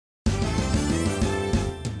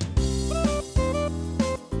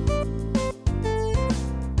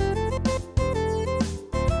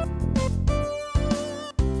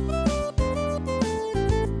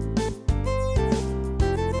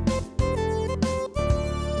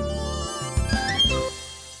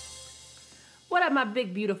up, my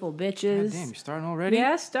big, beautiful bitches? God damn, you starting already?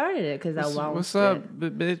 Yeah, I started it because I want. What's up,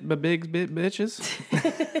 big bitches?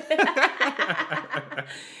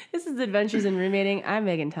 This is Adventures in Roommating. I'm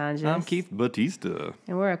Megan Tonjes. I'm Keith Batista.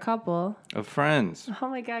 And we're a couple Of friends. Oh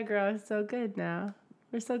my God, girl, it's so good now.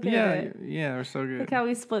 We're so good Yeah, at it. yeah, we're so good. Look how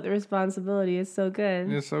we split the responsibility. It's so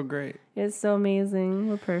good. It's so great. It's so amazing.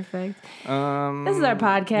 We're perfect. This is our Yeah.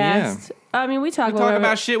 podcast. I mean, we talk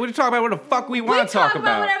about shit. We talk about what the fuck we want to talk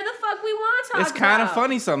about. whatever the fuck we want to talk about. It's kind of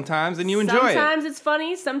funny sometimes, and you enjoy it. Sometimes it's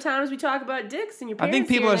funny. Sometimes we talk about dicks and your I parents. think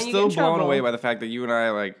people here, are and then you get still in blown trouble. away by the fact that you and I,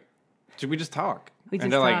 like, should we just talk? We just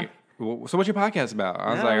and they're talk. like, well, so what's your podcast about?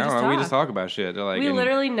 I was No, like, we I just don't know. We talk. just talk about shit. They're like, We and-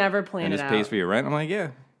 literally never planned and it this out. pays for your rent. I'm like, yeah.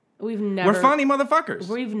 We've never. We're funny motherfuckers.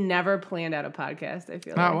 We've never planned out a podcast. I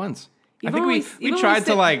feel Not like. once. Even I think when we even when we tried to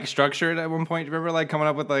sit- like structure it at one point. Remember, like coming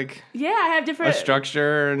up with like Yeah, I have different a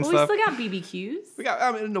structure and Well, stuff. we still got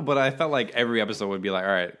BBQs. No, but I felt like every episode would be like,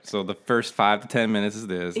 all right, so the first 5 to 10 minutes is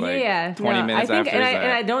this, like Yeah, 20 no, minutes I think, after and is I, that.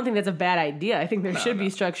 and I don't think that's a bad idea. I think there should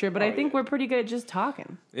be structure, but I think yeah. we're pretty good at just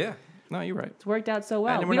talking. Yeah, no, you're right. It's worked out so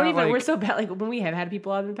well. And We we're don't not, even. We're like- so bad. Like when we have had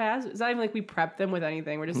people on in the past, it's not even like we prep them with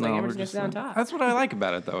anything. We're just like, we're just gonna sit down and talk. That's what I like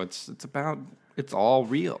about it, though. It's all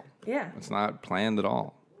real. Yeah. It's not planned at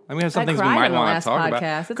all. I mean, we have some things we cried might in the want last to talk podcast.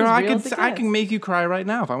 about. It's Girl, as I real as it I gets. can make you cry right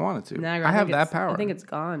now if I wanted to. Nah, girl, I have think that it's- power. I think it's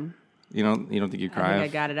gone. You don't think you I cry? think I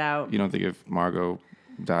if- got it out. You don't think if Margot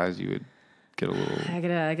dies, you would get a little? I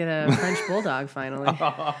get a French bulldog finally.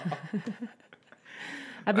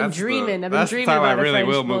 I've been dreaming. I've been that's the dreaming time I about really a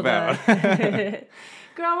French will move bulldog. out.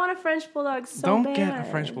 Girl, I want a French bulldog so Don't bad. get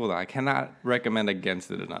a French bulldog. I cannot recommend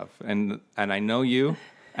against it enough. And I know you,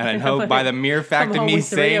 and I know by the mere fact Come of home me with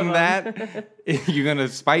 3 saying of that, you're gonna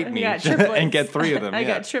spite me I got triplets. and get 3 of them. I yeah.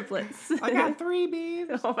 got triplets. I got 3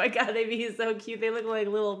 beans. Oh my God, they'd be so cute. They look like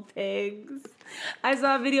little pigs. I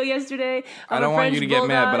saw a video yesterday of I a don't want French you to get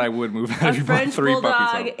mad, bulldog, but I would move out a if you brought French 3 bulldog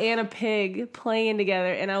puppies and a pig playing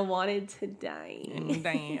together, and I wanted to die.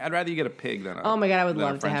 home. I'd rather you get a pig than a Oh my God, I would than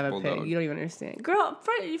love to French have a bulldog. pig. You don't even understand. Girl,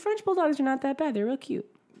 French bulldogs are not that bad. They're real cute.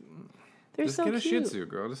 They're Just so get a cute. Shih Tzu,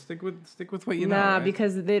 girl. Just stick with what you know. Nah, right?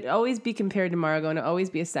 because they'd always be compared to Margot, and it'd always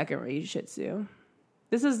be a second-rate Shih Tzu.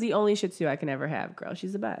 This is the only Shih Tzu I can ever have, girl.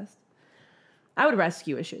 She's the best. I would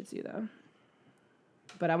rescue a Shih Tzu, though.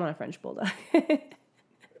 But I want a French bulldog.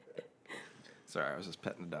 Sorry, I was just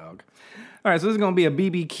petting the dog. All right, so this is going to be a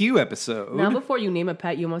BBQ episode. Now, before you name a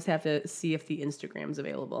pet, you almost have to see if the Instagram's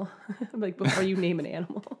available. Like, before you name an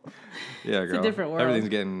animal. Yeah, girl. a different world. Everything's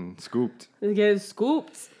getting scooped. They get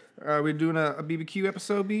scooped. We're doing a BBQ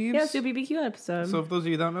episode, Beebs. Yeah, it's a BBQ episode. So, if those of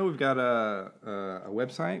you who don't know, we've got a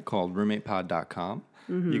website called roommatepod.com.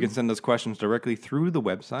 You can send us questions directly through the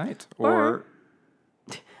website, or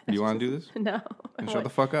do you want to do this? No. Then shut the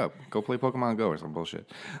fuck up. Go play Pokemon Go or some bullshit.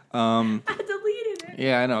 I deleted it.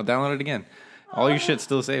 Yeah, I know. Download it again. All your shit's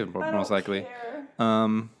still saved, most likely. Care.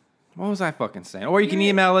 What was I fucking saying? Or you can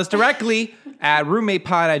email us directly at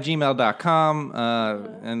roommatepod@gmail.com.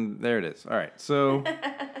 And there it is. All right. So,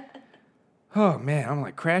 oh man, I'm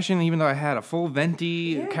like crashing even though I had a full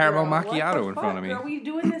venti caramel Girl, macchiato what in the front of fuck, me. Girl, we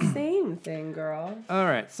doing the same thing, girl. All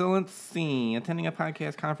right. So let's see. Attending a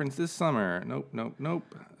podcast conference this summer.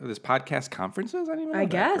 Nope. There's podcast conferences? I didn't even know I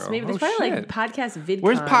that, guess. girl. Maybe there's Oh, probably shit. like podcast vidcons.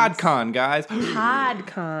 Where's PodCon, guys?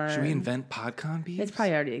 PodCon. Should we invent PodCon, Beebs? It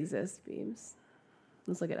probably already exists, Beams.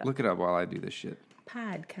 Let's look it up. Look it up while I do this shit.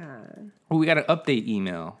 PodCon. Oh, we got an update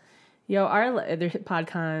email. Yo, there's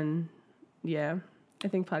PodCon. Yeah, I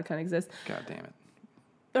think PodCon exists. God damn it.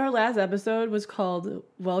 Our last episode was called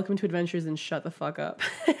 "Welcome to Adventures and Shut the Fuck Up."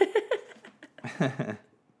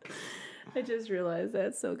 I just realized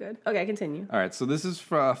that's so good. Okay, continue. All right, so this is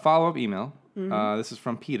for a follow-up email. This is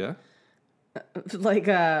from PETA.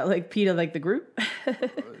 Like PETA, like the group.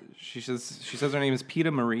 She says her name is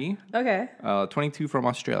PETA Marie, Okay. 22 from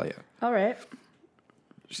Australia. All right.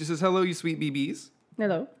 She says, "Hello, you sweet BBs,"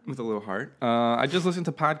 Hello. with a little heart. I just listened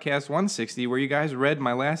to podcast 160 where you guys read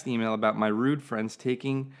my last email about my rude friends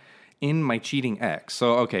taking in my cheating ex.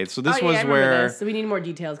 So okay, so this I was remember where. this. So we need more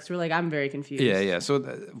details because we're like, I'm very confused. Yeah. So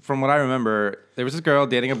from what I remember, there was this girl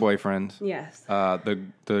dating a boyfriend. Yes.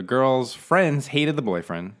 The girl's friends hated the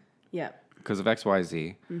boyfriend Yep. because of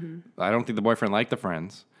XYZ. I don't think the boyfriend liked the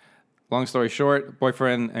friends. Long story short,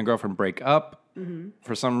 boyfriend and girlfriend break up.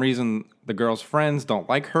 For some reason, the girl's friends don't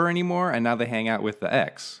like her anymore, and now they hang out with the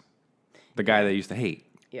ex, the guy they used to hate.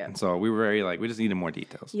 Yeah. And so we were very like, we just needed more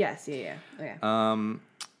details. Yes. Yeah. Okay. Because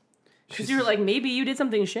Because you were like, maybe you did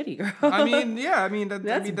something shitty, girl. I mean, yeah,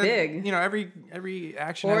 That's big. You know, every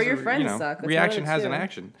action Or has your friends suck. suck. That's Reaction one of has the an two.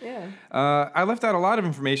 action. Yeah. I left out a lot of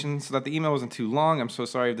information so that the email wasn't too long. I'm so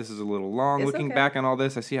sorry if this is a little long. It's Looking okay. back on all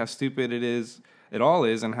this, I see how stupid it is. it all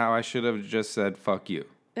is and how I should have just said, fuck you.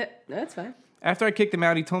 That's fine. After I kicked him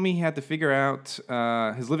out, he told me he had to figure out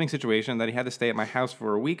his living situation, that he had to stay at my house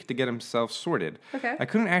for a week to get himself sorted. Okay. I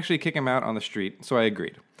couldn't actually kick him out on the street, so I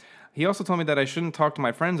agreed. He also told me that I shouldn't talk to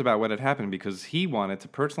my friends about what had happened because he wanted to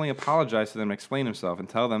personally apologize to them and explain himself and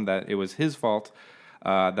tell them that it was his fault,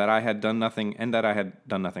 that I had done nothing and that I had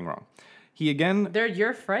done nothing wrong. He again... They're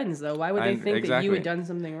your friends, though. Why would they think that you had done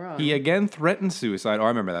something wrong? He again threatened suicide. Oh, I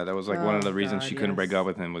remember that. That was like one of the reasons she couldn't yes. break up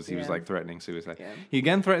with him was he was like threatening suicide. Yeah. He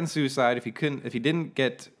again threatened suicide if he didn't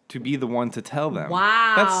get to be the one to tell them.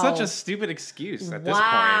 Wow. That's such a stupid excuse at this point.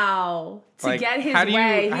 Wow. To get his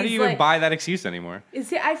way. How do you even buy that excuse anymore?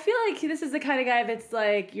 I feel like this is the kind of guy that's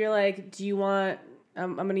like, you're like, do you want...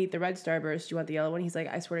 I'm going to eat the red Starburst. Do you want the yellow one? He's like,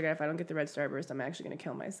 I swear to God, if I don't get the red Starburst, I'm actually going to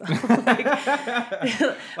kill myself.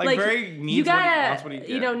 like very needs you gotta, what he wants.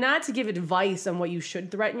 What he, not to give advice on what you should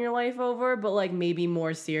threaten your life over, but like maybe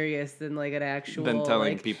more serious than like an actual... Than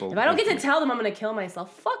telling like, people... If I don't get to tell them I'm going to kill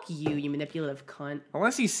myself, fuck you, you manipulative cunt.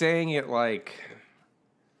 Unless he's saying it like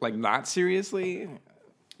not seriously.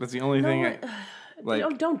 That's the only thing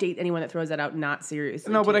Like, don't date anyone that throws that out not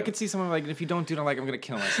seriously. No, but I could see someone like, if you don't do it, like, I'm going to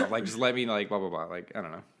kill myself. Like, just let me, like, blah, blah, blah. Like, I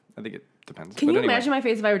don't know. I think it depends. Can you imagine my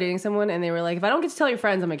face if I were dating someone and they were like, if I don't get to tell your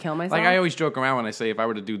friends, I'm going to kill myself? Like, I always joke around when I say if I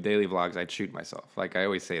were to do daily vlogs, I'd shoot myself. Like, I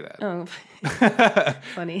always say that. Oh,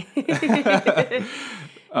 funny.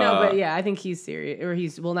 No, but yeah, I think he's serious. Or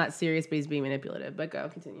he's, well, not serious, but he's being manipulative. But go,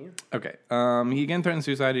 continue. Okay. He again threatened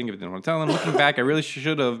suicide. I didn't want to tell him. Looking back, I really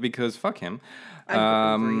should have because fuck him.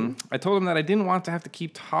 I told him that I didn't want to have to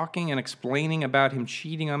keep talking and explaining about him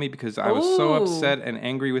cheating on me because I was so upset and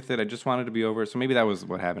angry with it. I just wanted to be over it. So maybe that was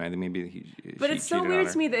what happened. I think maybe But it's so weird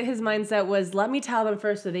to me that his mindset was, let me tell them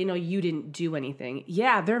first so they know you didn't do anything.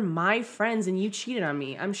 Yeah, they're my friends and you cheated on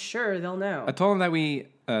me. I'm sure they'll know. I told him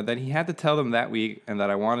that he had to tell them that week and that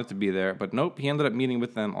I wanted to be there. But nope, he ended up meeting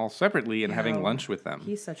with them all separately and having lunch with them.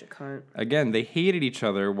 He's such a cunt. Again, they hated each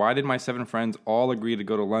other. Why did my 7 friends all agree to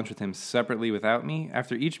go to lunch with him separately without me?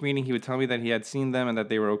 After each meeting, he would tell me that he had seen them and that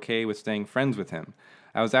they were okay with staying friends with him.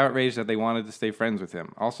 I was outraged that they wanted to stay friends with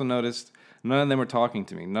him. Also noticed none of them were talking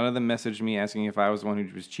to me. None of them messaged me asking if I was the one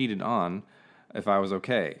who was cheated on, if I was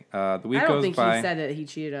okay. The week goes by. I don't think he said that he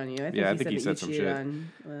cheated on you. I think he said some shit. And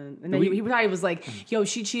then he probably was like, yo,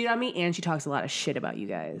 she cheated on me and she talks a lot of shit about you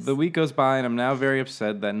guys. The week goes by and I'm now very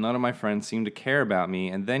upset that none of my friends seem to care about me.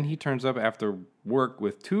 And then he turns up after work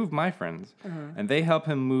with 2 of my friends and they help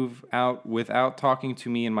him move out without talking to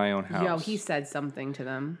me in my own house. Yo, he said something to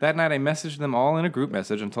them. That night I messaged them all in a group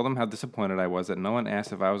message and told them how disappointed I was that no one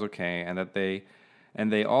asked if I was okay and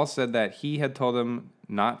they all said that he had told them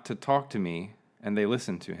not to talk to me. And they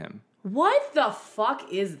listened to him. What the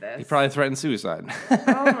fuck is this? He probably threatened suicide.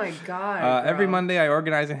 Oh my God. Every Monday I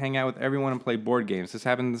organize and hang out with everyone and play board games. This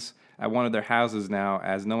happens at one of their houses now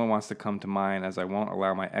as no one wants to come to mine as I won't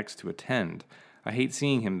allow my ex to attend. I hate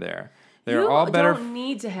seeing him there. They're all better. Don't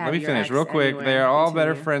need to have Let me finish real quick. They are all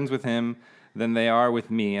better friends with him than they are with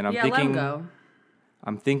me. And I'm thinking, let him go.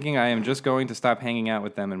 I'm thinking I am just going to stop hanging out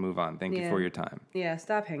with them and move on. Thank you for your time. Yeah,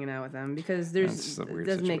 stop hanging out with them because it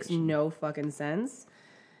doesn't make no fucking sense.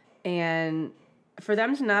 And for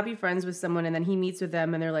them to not be friends with someone and then he meets with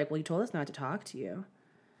them and they're like, well, you told us not to talk to you.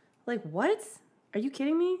 Like, what? Are you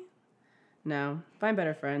kidding me? No. Find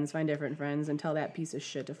better friends. Find different friends and tell that piece of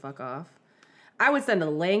shit to fuck off. I would send a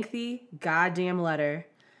lengthy goddamn letter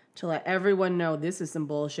to let everyone know this is some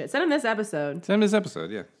bullshit. Send him this episode. Send him this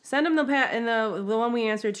episode, yeah. Send him the one we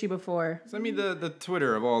answered to before. Send me the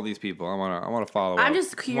Twitter of all these people. I want to follow. I'm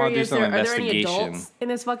just curious. Are there any adults in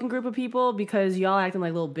this fucking group of people? Because y'all acting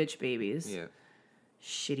like little bitch babies. Yeah.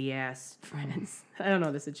 Shitty ass friends. I don't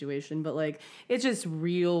know the situation, but like it's just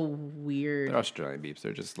real weird. They're Australian beeps.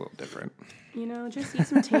 They're just a little different. You know, just eat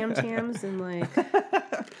some Tam Tams and like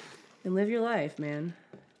and live your life, man.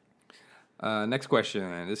 Next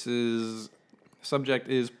question. Subject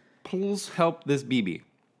is please help this BB.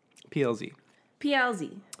 PLZ.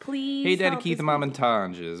 PLZ. Please. Hey, Daddy Keith and Mom and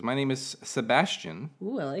Tanges. My name is Sebastian.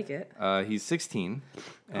 Ooh, I like it. He's 16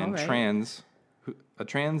 and right. a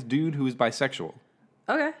trans dude who is bisexual.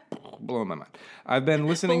 Okay. Blowing my mind. I've been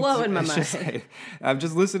listening. Blowing my mind. I've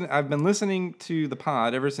been listening to the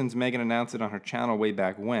pod ever since Megan announced it on her channel way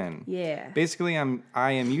back when. Yeah. Basically, I am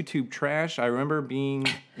YouTube trash. I remember being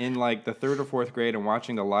in like the 3rd or 4th grade and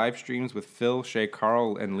watching the live streams with Phil, Shay,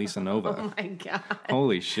 Carl, and Lisa Nova. Oh my God.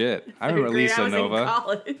 Holy shit! I remember Lisa Nova. In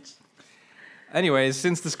college. Anyways,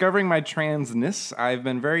 since discovering my transness, I've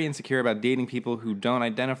been very insecure about dating people who don't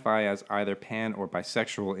identify as either pan or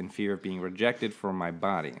bisexual in fear of being rejected for my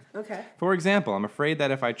body. Okay. For example, I'm afraid that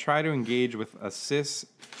if I try to engage with a cis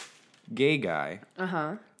gay guy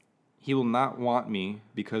he will not want me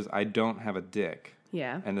because I don't have a dick.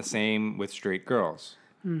 Yeah. And the same with straight girls.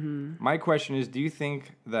 Mm-hmm. My question is, do you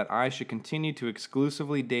think that I should continue to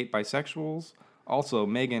exclusively date bisexuals? Also,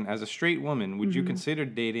 Megan, as a straight woman, would you consider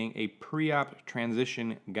dating a pre-op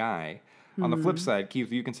transition guy? On the flip side, Keith,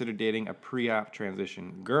 do you consider dating a pre-op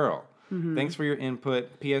transition girl? Thanks for your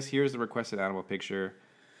input. P.S. Here's the requested animal picture.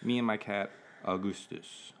 Me and my cat,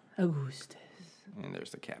 Augustus. Augustus. And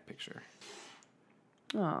there's the cat picture.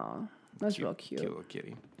 Oh, that's real cute. Cute little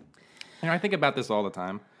kitty. You know, I think about this all the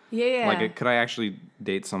time. Yeah. Like, could I actually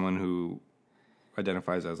date someone who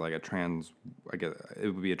identifies as like a trans? I guess it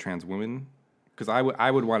would be a trans woman, because I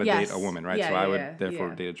would want to date a woman, right? Yeah, so I would therefore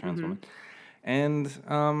date a trans woman. And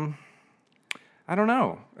I don't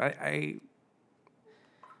know. I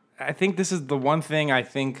think this is the one thing I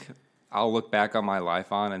think I'll look back on my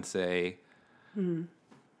life on and say, how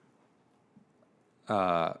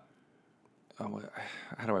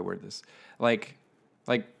do I word this? Like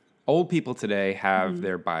old people today have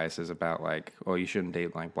their biases about like, oh, you shouldn't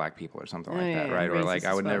date like black people or something like that, right? Or like,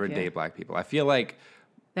 I would never date black people. I feel like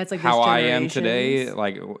that's like how I am today,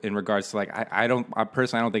 like in regards to like, I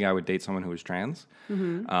personally don't think I would date someone who is trans.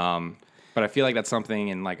 But I feel like that's something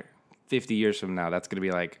in like 50 years from now, that's going to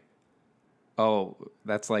be like, oh,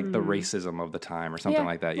 that's like the racism of the time or something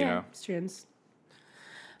like that, you know? It's trans.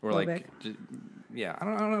 Or like, I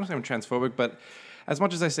don't know if I'm transphobic, but as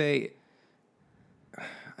much as I say,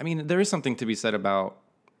 I mean, there is something to be said about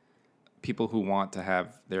people who want to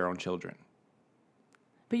have their own children.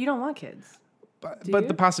 But you don't want kids. But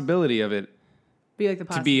the possibility of it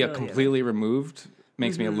to be completely removed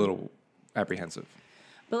makes me a little apprehensive.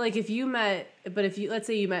 But like let's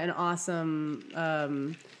say you met an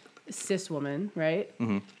awesome cis woman, right?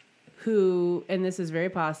 Who, and this is very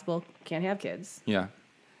possible, can't have kids. Yeah.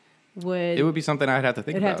 It would be something I'd have to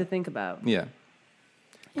think about. Have to think about. Yeah.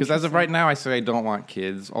 Because as of right now, I say I don't want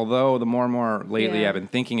kids. Although the more and more lately I've been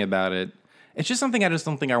thinking about it, it's just something I just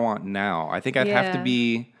don't think I want now. I think I'd have to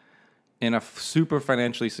be in a super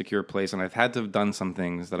financially secure place, and I've had to have done some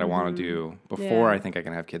things that I want to do before I think I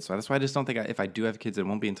can have kids. So that's why I just don't think if I do have kids, it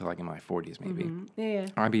won't be until like in my 40s maybe. Yeah.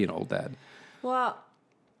 Or I'd be an old dad. Well,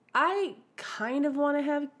 I kind of want to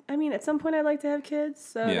have. I mean, at some point, I'd like to have kids,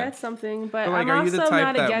 so that's something. But like, are you the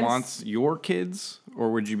type that wants your kids,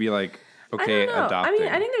 or would you be like, okay, adopting? I mean,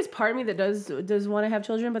 I think there's part of me that does want to have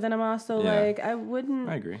children, but then I'm also like, I wouldn't.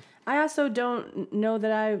 I agree. I also don't know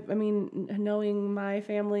that I mean, knowing my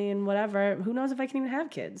family and whatever, who knows if I can even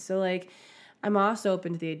have kids? So like, I'm also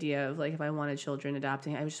open to the idea of like, if I wanted children,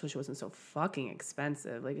 adopting. I just wish it wasn't so fucking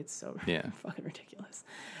expensive. Like, it's so fucking ridiculous.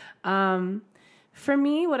 For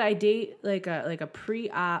me, would I date like a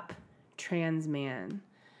pre-op trans man?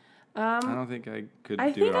 I don't think I could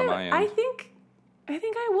do it on my end. I think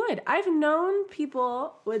I would. I've known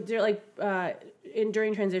people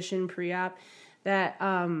during transition pre-op that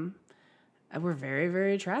were very,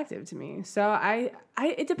 very attractive to me. So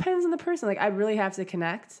it depends on the person. Like, I really have to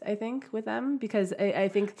connect, I think, with them, because I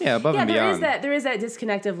think above and beyond. There is that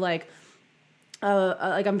disconnect of like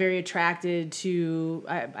I'm very attracted to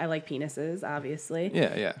I like penises, obviously.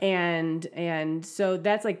 Yeah. And so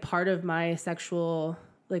that's like part of my sexual,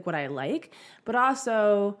 like what I like, but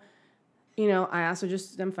also, you know, I also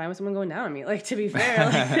just am fine with someone going down on me. Like, to be fair,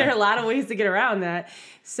 like, there are a lot of ways to get around that.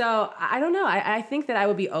 So I don't know. I think that I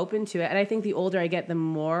would be open to it, and I think the older I get, the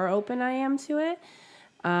more open I am to it.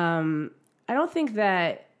 I don't think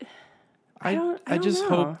that. I just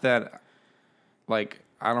hope that, like,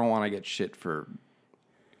 I don't want to get shit for,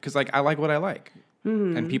 because like I like what I like,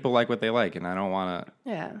 and people like what they like, and I don't want to.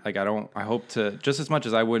 Yeah. Like I hope to, just as much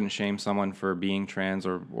as I wouldn't shame someone for being trans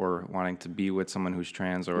or wanting to be with someone who's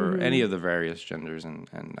trans or any of the various genders and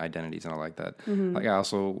identities and all like that. Like, I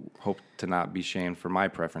also hope to not be shamed for my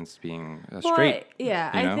preference being straight.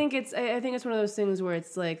 I think it's one of those things where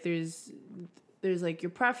it's like there's like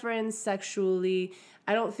your preference sexually.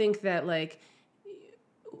 I don't think that like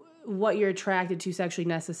what you're attracted to sexually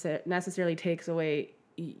necessarily takes away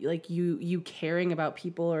like you caring about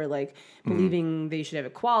people or like believing they should have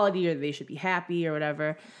equality or they should be happy or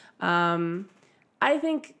whatever. I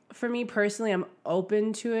think for me personally, I'm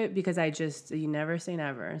open to it because you never say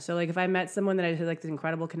never. So like if I met someone that I had like this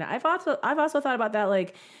incredible connect, I've also thought about that,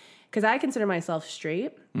 like, because I consider myself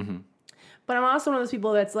straight, but I'm also one of those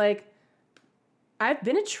people that's like, I've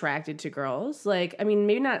been attracted to girls. Like, I mean,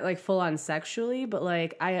 maybe not like full on sexually, but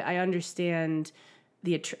like I understand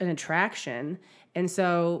an attraction. And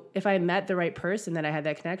so if I met the right person that I had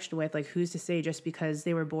that connection with, like, who's to say just because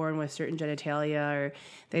they were born with certain genitalia or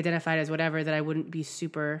they identified as whatever that I wouldn't be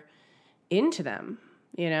super into them,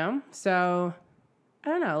 you know? So I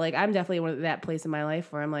don't know. Like, I'm definitely one of that place in my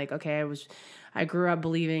life where I'm like, okay, I grew up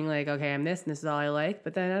believing like, okay, I'm this and this is all I like.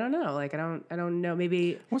 But then I don't know. Like, I don't know.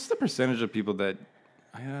 Maybe. What's the percentage of people that,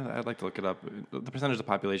 I'd like to look it up. The percentage of the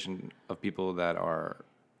population of people that are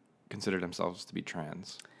consider themselves to be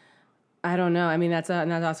trans. I don't know. I mean,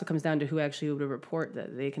 and that also comes down to who actually would report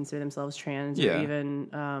that they consider themselves trans or even.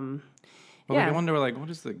 I wonder, like, what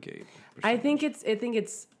is the gay percentage?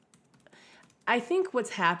 I think what's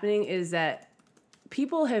happening is that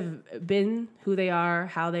people have been who they are,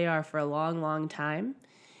 how they are for a long, long time.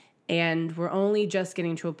 And we're only just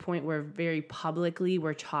getting to a point where very publicly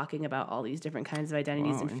we're talking about all these different kinds of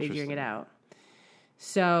identities and figuring it out.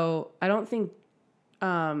 So I don't think...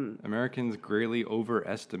 Americans greatly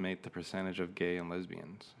overestimate the percentage of gay and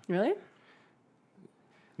lesbians. Really?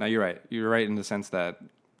 Now, you're right. You're right in the sense that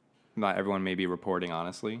not everyone may be reporting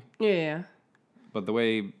honestly. Yeah. But the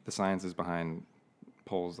way the science is behind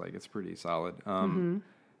polls, like, it's pretty solid.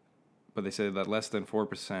 But they say that less than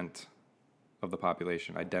 4% of the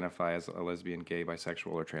population identify as a lesbian, gay,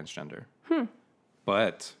 bisexual, or transgender.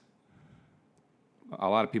 But a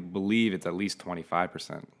lot of people believe it's at least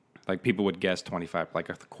 25%. Like, people would guess 25, like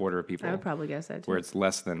a quarter of people. I would probably guess that too. Where it's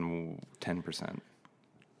less than 10%.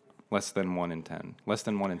 Less than 1 in 10. Less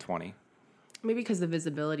than 1 in 20. Maybe because the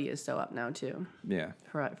visibility is so up now too. Yeah.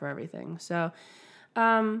 For everything. So,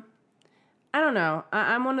 I don't know.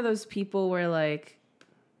 I'm one of those people where, like,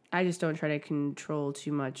 I just don't try to control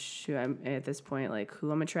too much who I'm at this point, like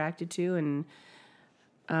who I'm attracted to. And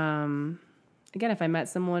again, if I met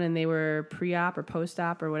someone and they were pre-op or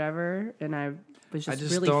post-op or whatever, and I was just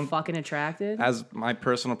really fucking attracted. As my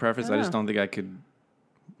personal preference, I just don't think I could.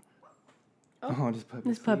 Oh,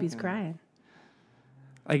 this puppy's crying.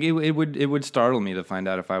 Like, it would startle me to find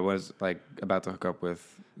out if I was, like, about to hook up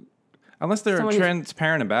with, unless they're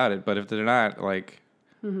transparent about it. But if they're not, like,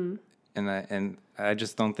 and I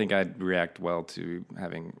just don't think I'd react well to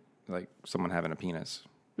having, like, someone having a penis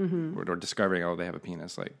or discovering, oh, they have a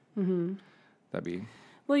penis. Like, that'd be.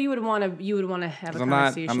 Well, you would want to have a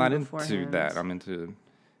conversation. I'm not into that. I'm into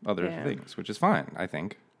other things, which is fine. I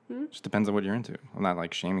think. Just depends on what you're into. I'm not,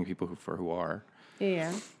 like, shaming people for who are.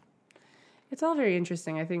 Yeah. It's all very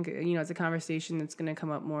interesting. I think, it's a conversation that's going to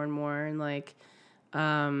come up more and more. And, like,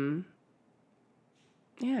 I don't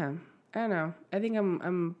know. I think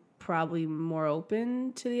I'm probably more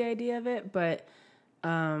open to the idea of it, but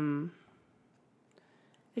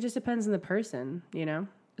it just depends on the person,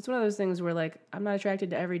 It's one of those things where, like, I'm not attracted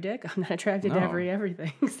to every dick. I'm not attracted to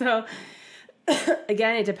everything. So,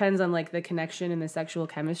 again, it depends on, like, the connection and the sexual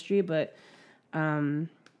chemistry, but I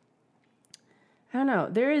don't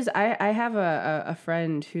know. I have a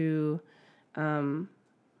friend who, I'm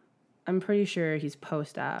pretty sure he's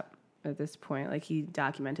post-op at this point. Like, he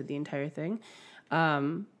documented the entire thing.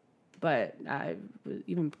 But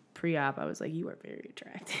even pre-op, I was like, you are very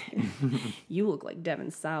attractive. You look like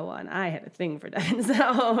Devon Sawa, and I had a thing for Devon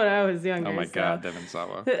Sawa when I was younger. Oh my God, Devon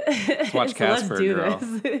Sawa. Let's watch Casper, girl.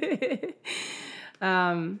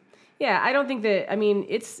 Yeah, I don't think that,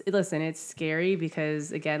 it's scary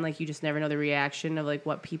because, again, like, you just never know the reaction of, like,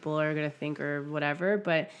 what people are going to think or whatever.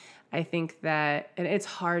 But I think that, and it's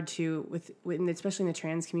hard to, with especially in the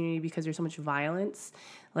trans community, because there's so much violence.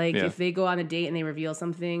 Like, if they go on a date and they reveal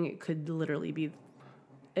something, it could literally be,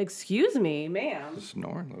 excuse me, ma'am.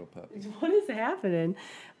 Snoring, little puppy. What is happening?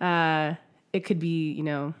 It could be,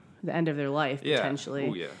 the end of their life, potentially.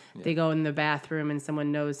 Oh, yeah. They go in the bathroom and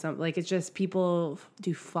someone knows something. Like, it's just people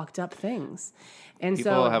do fucked up things. And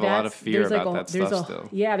people have a lot of fear about that stuff still.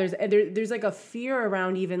 Yeah, there's like a fear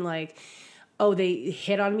around even, like, oh, they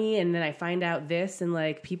hit on me and then I find out this. And,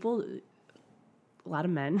 like, people, a lot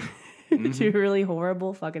of men do really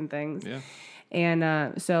horrible fucking things. Yeah.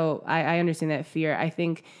 And so I understand that fear. I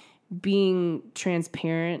think being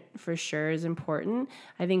transparent for sure is important.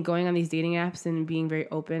 I think going on these dating apps and being very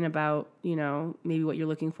open about, maybe what you're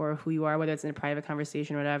looking for, who you are, whether it's in a private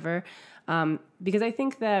conversation or whatever. Because I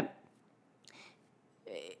think that,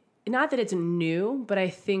 not that it's new, but I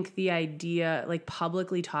think the idea, like,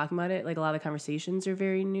 publicly talking about it, like, a lot of the conversations are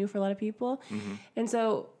very new for a lot of people. And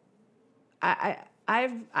so I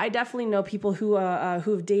definitely know people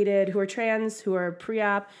who've dated, who are trans, who are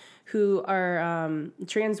pre-op, who are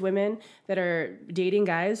trans women that are dating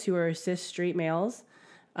guys who are cis straight males.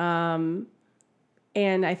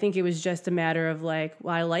 And I think it was just a matter of, like,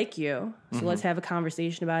 well, I like you, so let's have a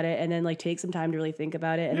conversation about it, and then, like, take some time to really think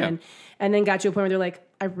about it, and then got to a point where they're like,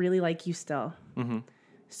 I really like you still,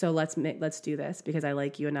 so let's do this because I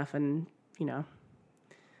like you enough, and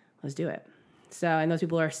let's do it. So, and those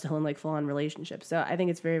people are still in, like, full on relationships. So I think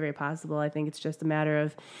it's very, very possible. I think it's just a matter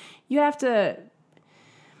of you have to.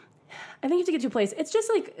 I think you have to get to a place. It's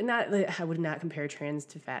just like I would not compare trans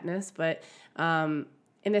to fatness, but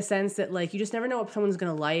in the sense that like you just never know what someone's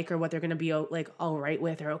gonna like or what they're gonna be like all right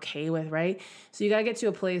with or okay with, right? So you gotta get to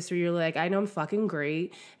a place where you're like, I know I'm fucking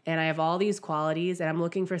great and I have all these qualities and I'm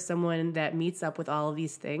looking for someone that meets up with all of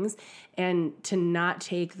these things, and to not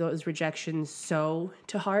take those rejections so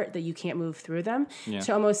to heart that you can't move through them. Yeah.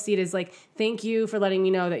 To almost see it as like, thank you for letting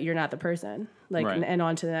me know that you're not the person. Like, right. and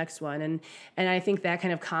on to the next one. And I think that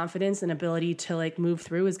kind of confidence and ability to like move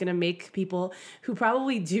through is going to make people who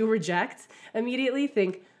probably do reject immediately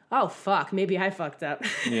think, oh, fuck, maybe I fucked up.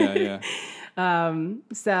 Yeah.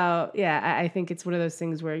 So yeah, I think it's one of those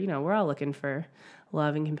things where, you know, we're all looking for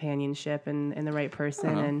love and companionship and the right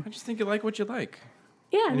person. And I just think you like what you like.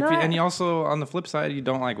 yeah, And, no, and you also, on the flip side, you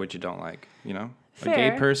don't like what you don't like, you know? Fair. A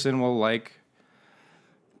gay person will like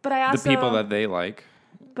but I also, the people that they like.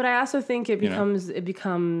 But I also think it becomes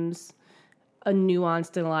a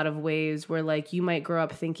nuanced in a lot of ways where like you might grow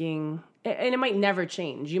up thinking, and it might never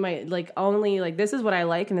change. You might like only like, this is what I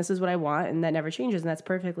like and this is what I want, and that never changes, and that's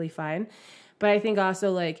perfectly fine. But I think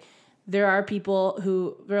also like there are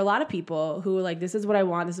a lot of people who are like, this is what I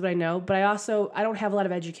want, this is what I know, but I don't have a lot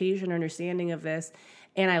of education or understanding of this,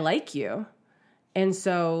 and I like you. And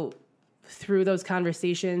so through those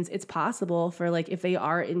conversations, it's possible for like, if they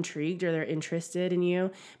are intrigued or they're interested in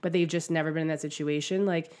you, but they've just never been in that situation,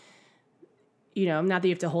 like, you know, not that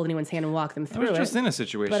you have to hold anyone's hand and walk them through it. I was just in a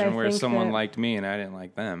situation where someone liked me and I didn't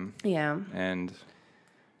like them. Yeah. And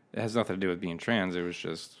it has nothing to do with being trans. It was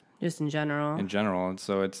just in general. And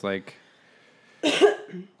so it's like,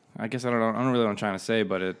 I guess I don't really know what I'm trying to say,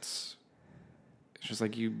 but it's just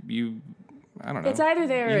like you I don't know. It's either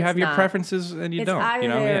there or it's not. You have your preferences and you don't. It's either you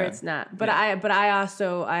know? there or it's not. But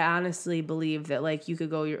I honestly believe that like I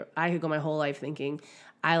could go my whole life thinking,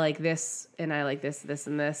 I like this and I like this,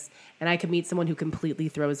 and this, and I could meet someone who completely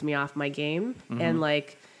throws me off my game and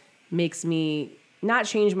like makes me not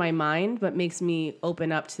change my mind, but makes me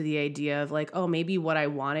open up to the idea of like, oh, maybe what I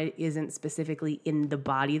wanted isn't specifically in the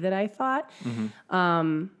body that I thought.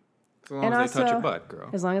 As long as they touch your butt, girl.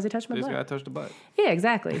 As long as they touch my butt. They just gotta touch the butt. Yeah,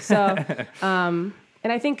 exactly. So, and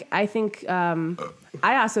I think, I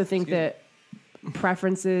also think that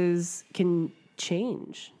preferences can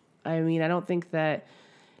change. I mean, I don't think that.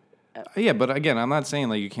 Yeah, but again, I'm not saying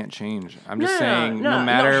like you can't change. I'm just saying no, no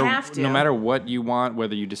matter you don't have to. no matter what you want,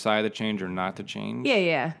 whether you decide to change or not to change.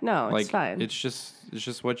 Yeah. No, it's like, fine. It's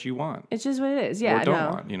just what you want. It's just what it is. Yeah, or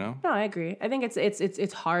don't want, you know? No, I agree. I think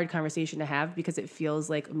it's hard conversation to have because it feels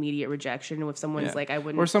like immediate rejection if someone's like, I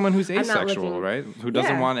wouldn't. Or someone who's asexual, right? Who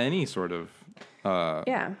doesn't want any sort of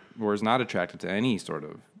or is not attracted to any sort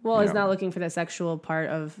of is not looking for the sexual part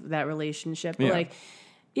of that relationship. But Yeah. like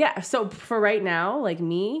so for right now, like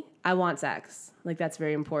me, I want sex. Like that's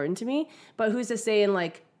very important to me. But who's to say in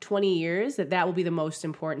like 20 years that will be the most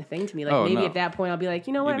important thing to me? Like maybe at that point I'll be like,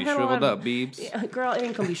 you know what? You'll be shriveled up, Beebs. Yeah, girl, it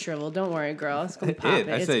ain't gonna be shriveled. Don't worry, girl. It's gonna be popping.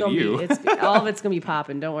 I said you. All of it's gonna be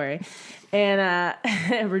popping. Don't worry. And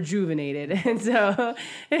rejuvenated. And so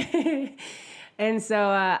I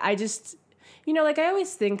just, you know, like I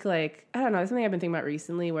always think like, I don't know, it's something I've been thinking about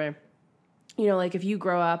recently where, you know, like if you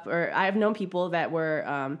grow up, or I've known people that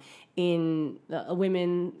were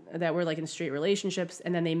women that were like in straight relationships,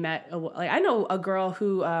 and then they met. I know a girl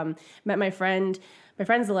who met my friend. My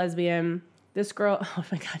friend's a lesbian. This girl, oh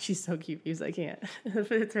my god, she's so cute. I can't.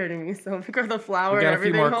 It's hurting me so. Girl, the flower. We got and a few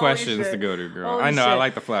everything. more questions to go to, girl. I know. Shit. I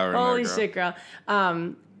like the flower. Holy in there, girl. shit, girl.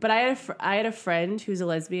 But I had a friend who's a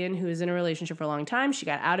lesbian who was in a relationship for a long time. She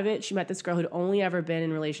got out of it. She met this girl who'd only ever been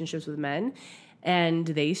in relationships with men. And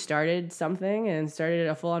they started something and started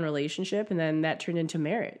a full-on relationship, and then that turned into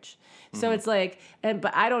marriage. So it's like,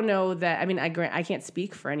 but I don't know that. I mean, I can't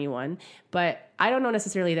speak for anyone, but I don't know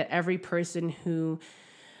necessarily that every person who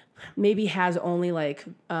maybe has only like,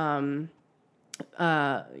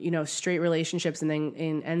 straight relationships and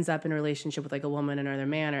then ends up in a relationship with like a woman and another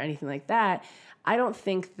man or anything like that. I don't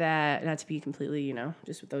think that, not to be completely,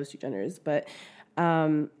 just with those two genders, but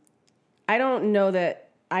I don't know that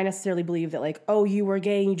I necessarily believe that like, oh, you were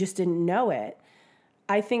gay and you just didn't know it.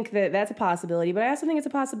 I think that that's a possibility, but I also think it's a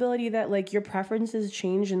possibility that like your preferences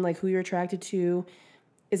change and like who you're attracted to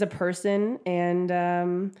is a person, and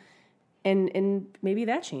maybe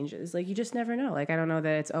that changes. Like you just never know. Like I don't know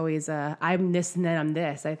that it's always I'm this and then I'm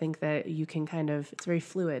this. I think that you can it's very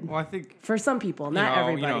fluid. Well, I think for some people, not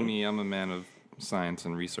everybody. You know me, I'm a man of science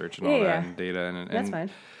and research and all that and data and that's fine.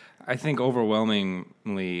 I think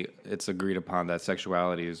overwhelmingly it's agreed upon that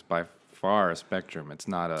sexuality is by far a spectrum. It's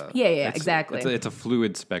not a exactly. It's a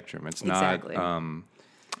fluid spectrum. It's not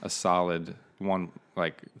a solid one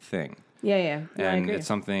like thing. Yeah. No, I And agree. it's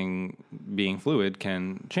something being fluid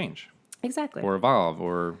can change Exactly. or evolve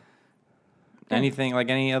or anything like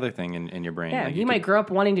any other thing in your brain. Yeah, Like you might grow up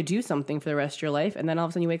wanting to do something for the rest of your life, and then all of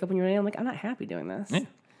a sudden you wake up and you're like, I'm not happy doing this. Yeah.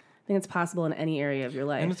 I think it's possible in any area of your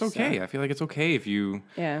life. And it's okay. so, I feel like it's okay if you...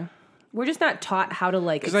 yeah. We're just not taught how to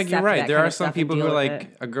like Because accept like you're right, that there kind are of some stuff and people who deal are with like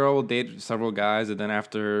it. a girl will date several guys, and then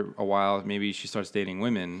after a while, maybe she starts dating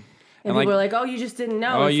women. And people are like, "Oh, you just didn't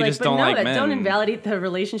know." Oh, It's you like, just but don't no, like that don't men. invalidate the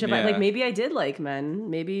relationship. Yeah. Like maybe I did like men,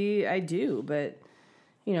 maybe I do, but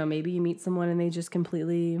you know, maybe you meet someone and they just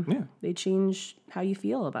completely they change how you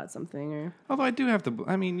feel about something. Or Although I do have to.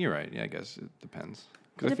 I mean, you're right. Yeah, I guess it depends.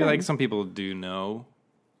 Because It I feel like depends. some people do know.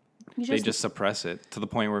 They just suppress it to the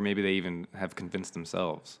point where maybe they even have convinced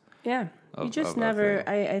themselves. Yeah. You of just a never,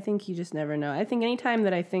 thing. I think you just never know. I think anytime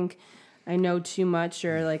that I think I know too much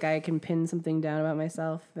or like I can pin something down about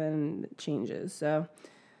myself, then it changes. So,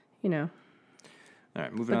 you know. All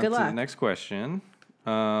right, moving on good to the luck. next question.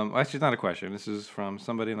 Actually, it's not a question. This is from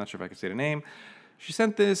somebody. I'm not sure if I can say the name. She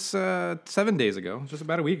sent this 7 days ago, just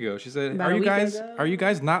about a week ago. She said, About "Are a you week guys ago? are you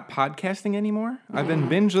guys not podcasting anymore? I've been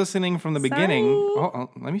binge listening from the beginning. Oh,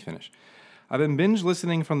 let me finish. I've been binge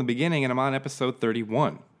listening from the beginning, and I'm on episode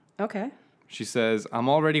 31." Okay. She says, "I'm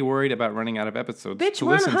already worried about running out of episodes Bitch, to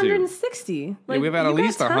we're on listen 160. to." Like, Yeah, we've had you at got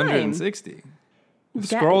least time. 160.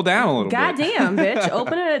 Scroll down a little bit. Goddamn, bitch.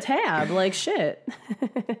 Open a tab. Like, shit.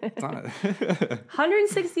 It's not-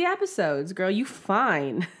 160 episodes, girl. You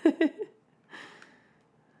fine.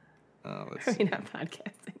 let's We're see. not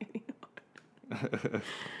podcasting anymore.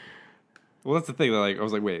 Well, that's the thing. Like, I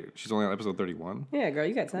was like, wait, she's only on episode 31? Yeah, girl,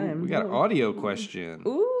 you got time. We got an audio question.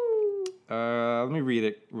 Ooh. Let me read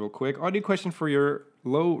it real quick. Audio question for your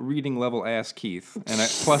low reading level ass Keith, and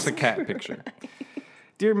plus a cat picture.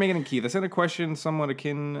 Dear Megan and Keith, I sent a question somewhat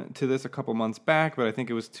akin to this a couple months back, but I think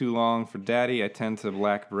it was too long for Daddy. I tend to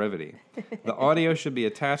lack brevity. The audio should be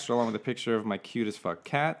attached along with a picture of my cute as fuck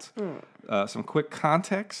cat. Some quick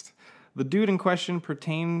context. The dude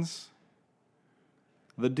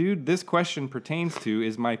this question pertains to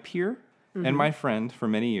is my peer and my friend for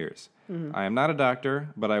many years. I am not a doctor,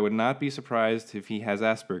 but I would not be surprised if he has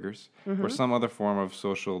Asperger's or some other form of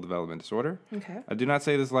social development disorder. Okay. I do not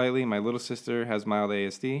say this lightly. My little sister has mild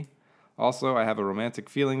ASD. Also, I have romantic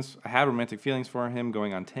feelings for him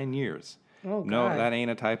going on 10 years. Oh, No, God. that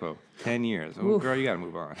ain't a typo. 10 years. Oh, girl, you got to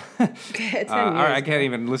move on. 10 all right, I years, can't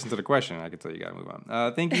even listen to the question. I can tell you got to move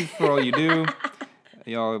on. Thank you for all you do.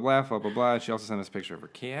 Y'all laugh, blah, blah, blah. She also sent us a picture of her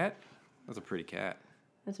cat. That's a pretty cat.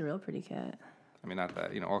 That's a real pretty cat. I mean, not that.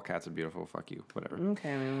 All cats are beautiful. Fuck you. Whatever.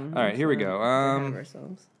 Okay. I mean, All right, here we go. ahead of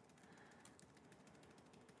ourselves.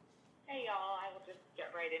 Hey y'all, I will just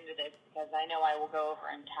get right into this because I know I will go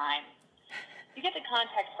over in time. To get the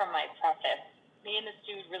context from my preface, me and this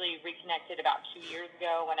dude really reconnected about 2 years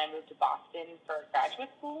ago when I moved to Boston for graduate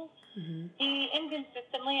school. He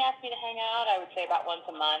inconsistently asked me to hang out, I would say about once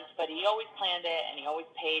a month, but he always planned it and he always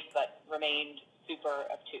paid but remained super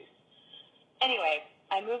obtuse. Anyway,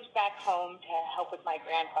 I moved back home to help with my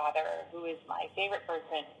grandfather, who is my favorite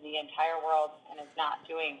person in the entire world and is not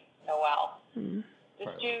doing so well. This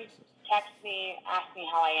dude texted me, asked me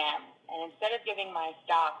how I am, and instead of giving my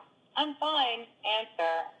stock, "I'm fine"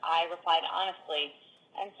 answer, I replied honestly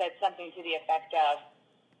and said something to the effect of,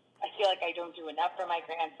 "I feel like I don't do enough for my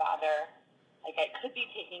grandfather, like I could be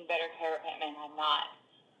taking better care of him and I'm not.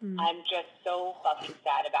 I'm just so fucking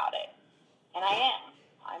sad about it." And I am.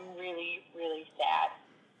 I'm really, really sad.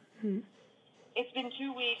 It's been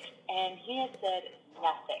 2 weeks and he has said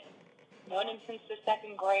nothing. Known him since the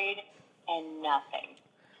 2nd grade and nothing.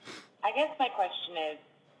 I guess my question is,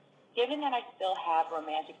 given that I still have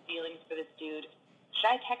romantic feelings for this dude, should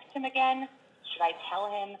I text him again? Should I tell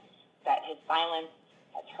him that his silence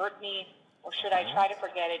has hurt me? Or should I try to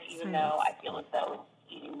forget it even though I feel as though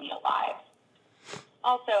it's eating me alive?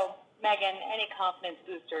 Also, Megan, any confidence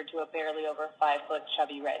booster to a barely over 5 foot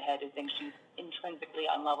chubby redhead who thinks she's intrinsically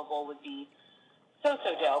unlovable would be so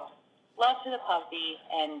dope. Love to the puppy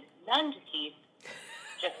and none to Keith.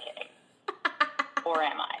 Just kidding. Or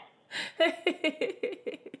am I?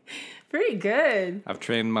 Pretty good. I've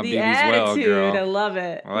trained my The BBs attitude, well, girl. I love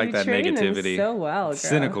it. I like You that trained them negativity. so well, girl.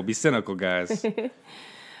 Cynical. Be cynical, guys.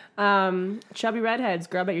 Chubby redheads,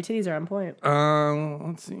 girl, bet your titties are on point.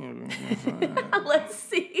 Let's see. Let's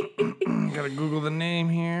see. Gotta Google the name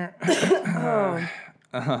here.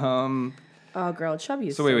 Oh, girl, chubby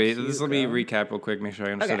is So wait. cute, Let me girl. recap real quick. Make sure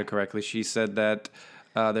I understood Okay. it correctly. She said that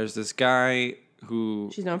there's this guy who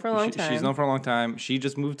She's known for a long time. She's known for a long time. She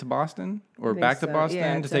just moved to Boston or think back to so. Boston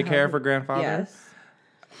Yeah, to to take care help of her her- grandfather. Yes.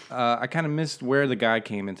 I kind of missed where the guy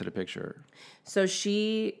came into the picture. So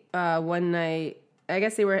she, one night, I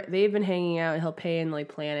guess they've been hanging out, and he'll pay and like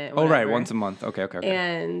plan it. Oh, right, whatever. once a month. Okay.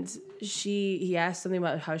 And he asked something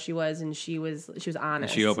about how she was, and she was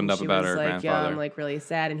honest. She opened up about her like, grandfather. Yeah, I'm like really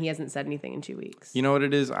sad, and he hasn't said anything in 2 weeks. You know what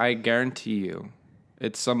it is? I guarantee you,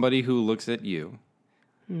 it's somebody who looks at you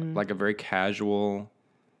like a very casual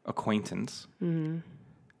acquaintance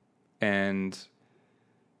and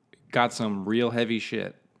got some real heavy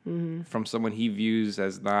shit from someone he views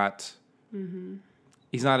as not.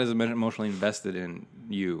 He's not as emotionally invested in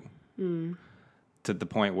you to the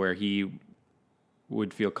point where he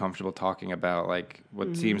would feel comfortable talking about like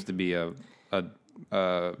what seems to be a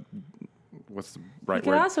what's the right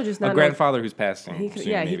word? Also just a grandfather who's passing. He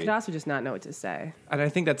could also just not know what to say. And I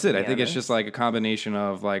think that's it. I think it's just like a combination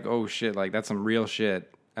of like, oh shit, like that's some real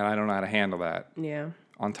shit, and I don't know how to handle that. Yeah.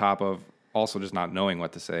 On top of also just not knowing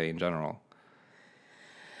what to say in general.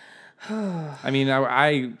 I mean,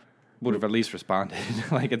 I would have at least responded.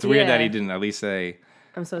 Like, it's weird that he didn't at least say,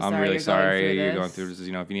 I'm so sorry. I'm really sorry you're going this. through this.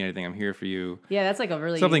 You know, if you need anything, I'm here for you. Yeah, that's like a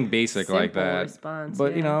really something basic like simple that. Response,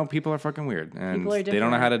 but you know, people are fucking weird, and they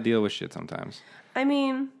don't know how to deal with shit sometimes. I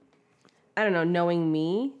mean, I don't know. Knowing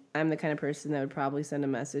me, I'm the kind of person that would probably send a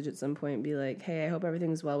message at some point and be like, "Hey, I hope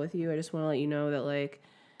everything's well with you. I just want to let you know that like,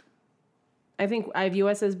 I think I view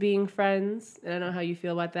us as being friends. I don't know how you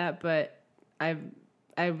feel about that, but I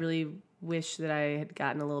really wish that I had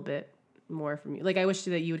gotten a little bit more from you. Like, I wish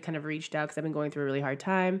that you had kind of reached out because I've been going through a really hard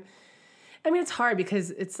time. I mean, it's hard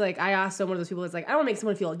because it's like, I also one of those people that's like, I don't want to make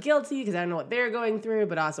someone feel guilty because I don't know what they're going through,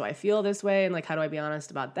 but also I feel this way. And like, how do I be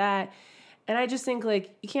honest about that? And I just think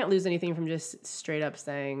like, you can't lose anything from just straight up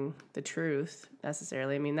saying the truth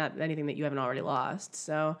necessarily. I mean, not anything that you haven't already lost.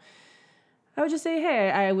 So I would just say,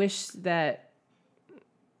 hey, I wish that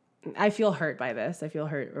I feel hurt by this. I feel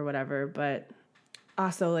hurt or whatever, but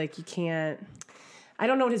also like you can't, I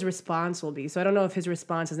don't know what his response will be. So I don't know if his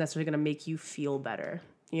response is necessarily going to make you feel better,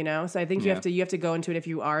 you know? So I think you have to go into it if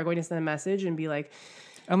you are going to send a message and be like.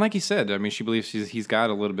 And like you said, I mean, she believes he's got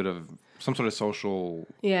a little bit of some sort of social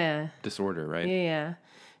disorder, right? Yeah.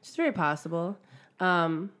 It's very possible.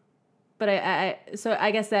 But so I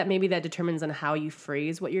guess that maybe that determines on how you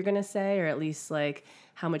phrase what you're going to say, or at least like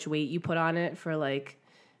how much weight you put on it for like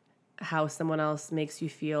how someone else makes you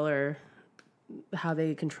feel or how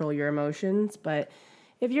they control your emotions. But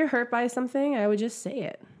if you're hurt by something, I would just say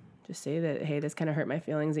it. Just say that, hey, this kind of hurt my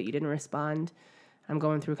feelings that you didn't respond. I'm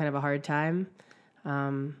going through kind of a hard time.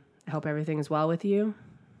 I hope everything is well with you.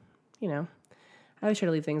 You know, I always try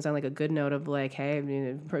to leave things on like a good note of like, hey, I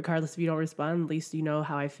mean, regardless if you don't respond, at least you know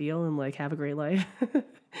how I feel and like have a great life.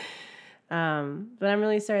 But I'm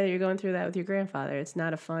really sorry that you're going through that with your grandfather. It's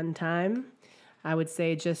not a fun time. I would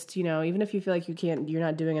say just, you know, even if you feel like you're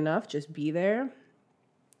not doing enough, just be there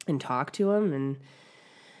and talk to him. And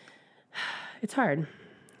it's hard.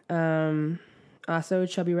 Also,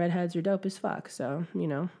 chubby redheads are dope as fuck. So, you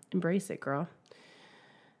know, embrace it, girl.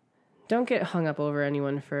 Don't get hung up over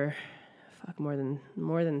anyone for more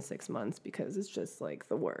than 6 months because it's just like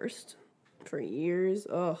the worst. For years,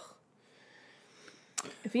 ugh.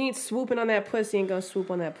 If you ain't swooping on that puss, you ain't gonna swoop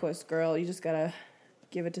on that puss, girl. You just gotta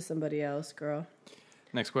give it to somebody else, girl.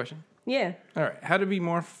 Next question. Yeah. All right. How to be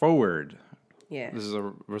more forward. Yeah. This is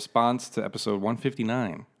a response to episode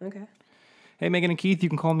 159. Okay. Hey, Megan and Keith, you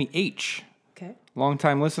can call me H. Okay.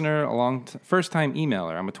 Long-time listener, first-time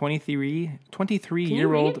emailer. I'm a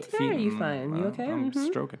 23-year-old female. Are you fine? You okay? I'm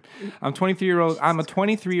stroking. I'm a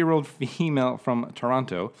 23-year-old female from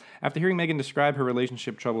Toronto. After hearing Megan describe her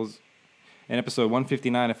relationship troubles in episode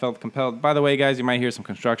 159, I felt compelled. By the way, guys, you might hear some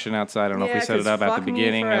construction outside. I don't know if we set it up at the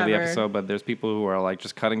beginning of the episode, but there's people who are like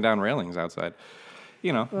just cutting down railings outside.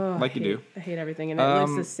 You know, like you do. I hate everything. And it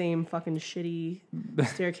looks the same fucking shitty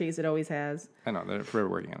staircase it always has. I know, they're forever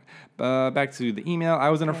working on it. Back to the email. I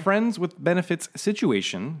was in a friends with benefits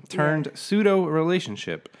situation turned pseudo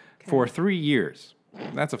relationship for 3 years.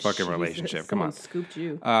 That's a fucking relationship. Come on. Scooped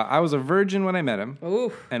you. I was a virgin when I met him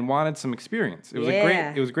Oof. and wanted some experience. It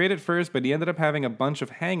was great at first, but he ended up having a bunch of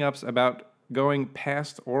hang-ups about going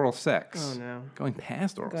past oral sex. Oh, no. Going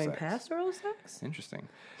past oral sex? Going past oral sex? Interesting.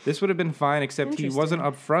 This would have been fine, except he wasn't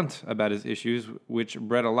upfront about his issues, which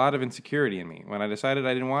bred a lot of insecurity in me. When I decided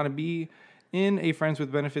I didn't want to be in a friends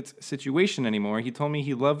with benefits situation anymore, he told me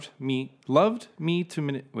he loved me to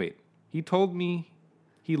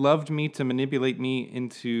manipulate me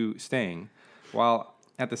into staying, while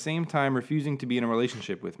at the same time refusing to be in a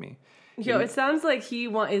relationship with me. Yo, it sounds like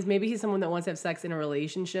maybe he's someone that wants to have sex in a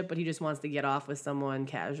relationship, but he just wants to get off with someone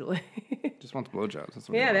casually. Just wants blowjobs. That's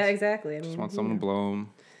what yeah, that exactly. I mean, just wants someone to blow him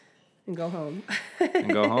and go home.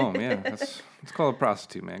 Yeah, let's call a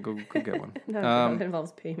prostitute, man. Go get one. No, that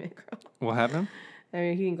involves payment, girl. What happened? I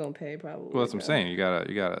mean, he ain't gonna pay probably. Well, that's what I'm saying. You gotta.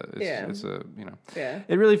 Yeah. It's a, you know. Yeah.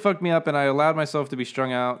 It really fucked me up, and I allowed myself to be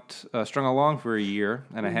strung along for a year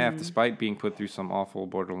and a half, despite being put through some awful,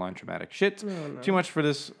 borderline traumatic shit. Too much for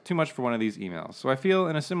one of these emails. So I feel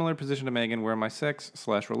in a similar position to Megan, where my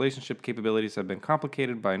sex/relationship capabilities have been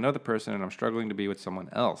complicated by another person, and I'm struggling to be with someone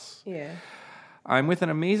else. Yeah. I'm with an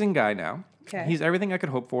amazing guy now. Okay. He's everything I could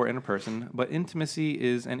hope for in a person, but intimacy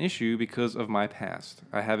is an issue because of my past.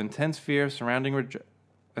 I have intense fear surrounding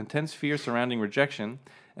rejection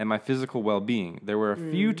and my physical well-being. There were a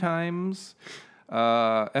few times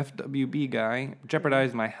FWB guy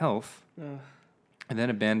jeopardized my health and then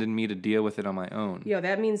abandoned me to deal with it on my own. Yo,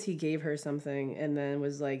 that means he gave her something and then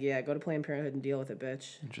was like, yeah, go to Planned Parenthood and deal with it,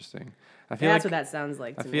 bitch. Interesting. That's what that sounds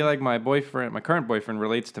like to me. I feel like my current boyfriend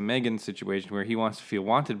relates to Megan's situation where he wants to feel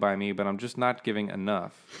wanted by me, but I'm just not giving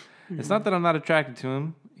enough. It's not that I'm not attracted to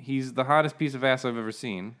him. He's the hottest piece of ass I've ever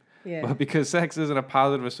seen. Yeah. But because sex isn't a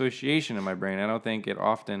positive association in my brain, I don't think of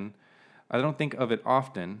it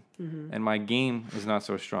often, and my game is not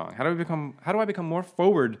so strong. How do I become more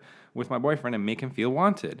forward with my boyfriend and make him feel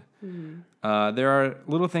wanted? There are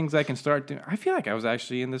little things I can start doing. I feel like I was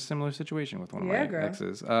actually in this similar situation with one of my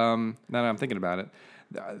exes. Now that I'm thinking about it,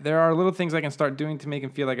 there are little things I can start doing to make him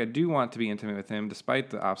feel like I do want to be intimate with him, despite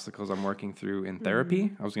the obstacles I'm working through in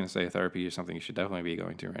therapy. I was going to say therapy is something you should definitely be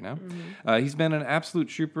going to right now. He's been an absolute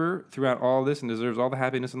trooper throughout all this and deserves all the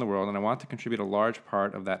happiness in the world, and I want to contribute a large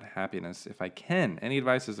part of that happiness if I can. Any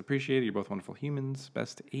advice is appreciated. You're both wonderful humans.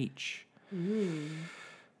 Best H.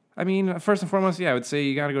 I mean, first and foremost, I would say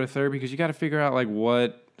you got to go to therapy because you got to figure out like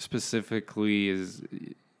what specifically is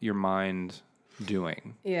your mind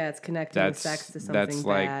doing. Yeah, it's connecting sex to something that's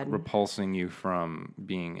bad. Like repulsing you from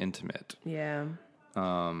being intimate. Yeah. I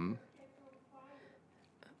don't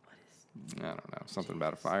know. Something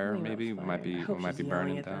about a fire, maybe. We might be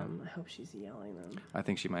burning it down. I hope she's yelling them. I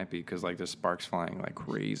think she might be because like there's sparks flying like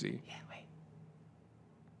crazy. Yeah, wait.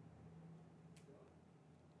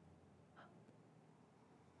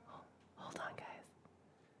 Hold on, guys.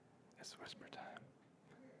 It's whisper time.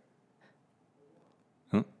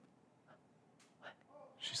 Huh? What?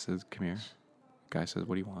 She says, "Come here." Guy says,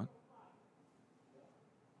 "What do you want?"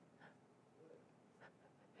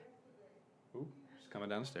 Ooh, she's coming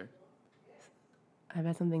down the stairs. I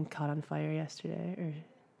bet something caught on fire yesterday, or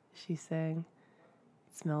she's saying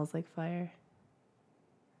it smells like fire.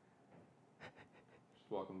 She's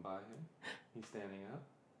walking by him. He's standing up.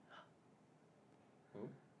 Oh.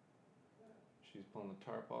 She's pulling the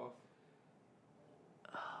tarp off.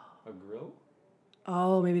 A grill?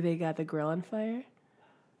 Oh, maybe they got the grill on fire?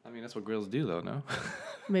 I mean, that's what grills do, though, no?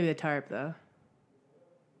 Maybe the tarp, though.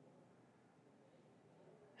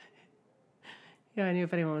 Yeah, I knew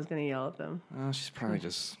if anyone was going to yell at them. She's probably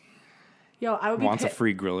just Yo, I would be wants a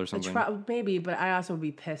free grill or something. Maybe, but I also would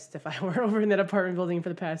be pissed if I were over in that apartment building for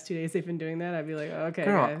the past 2 days. They've been doing that. I'd be like, oh, okay,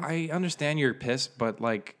 Girl, guys. I understand you're pissed, but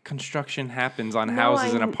like construction happens on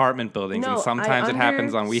houses and apartment buildings, and sometimes it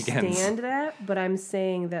happens on weekends. I understand that, but I'm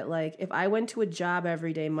saying that like if I went to a job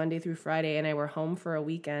every day, Monday through Friday, and I were home for a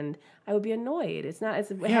weekend, I would be annoyed. It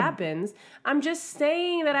happens. I'm just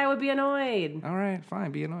saying that I would be annoyed. All right, fine,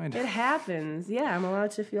 be annoyed. It happens. Yeah, I'm allowed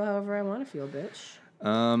to feel however I want to feel, bitch.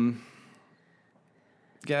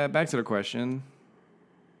 Yeah, back to the question.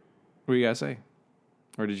 What do you gotta say?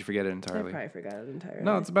 Or did you forget it entirely? I probably forgot it entirely.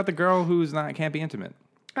 No, it's about the girl who's can't be intimate.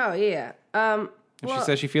 Oh, yeah. She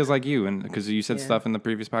says she feels like you, and because you said stuff in the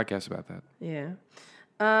previous podcast about that. Yeah.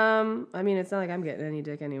 I mean, it's not like I'm getting any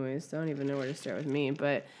dick anyways, so I don't even know where to start with me.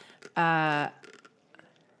 But I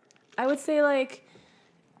would say, like,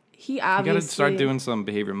 he obviously... You gotta start doing some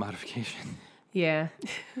behavior modification. Yeah.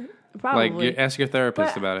 Probably. Like, ask your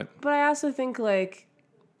therapist about it. But I also think, like,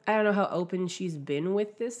 I don't know how open she's been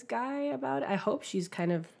with this guy about it. I hope she's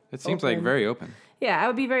kind of It seems like very open. Yeah, I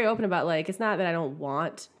would be very open about, like, it's not that I don't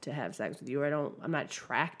want to have sex with you or I'm not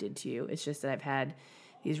attracted to you. It's just that I've had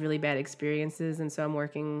these really bad experiences, and so I'm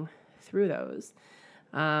working through those.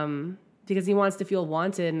 Because he wants to feel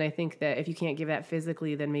wanted, and I think that if you can't give that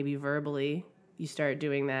physically, then maybe verbally you start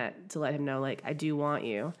doing that to let him know, like, I do want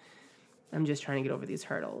you. I'm just trying to get over these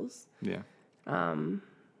hurdles. Yeah.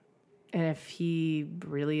 And if he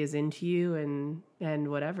really is into you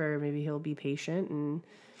and whatever, maybe he'll be patient and,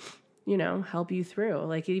 you know, help you through.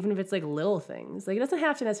 Like, even if it's, like, little things. Like, it doesn't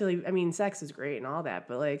have to necessarily... I mean, sex is great and all that,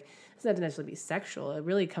 but, like, it doesn't have to necessarily be sexual. It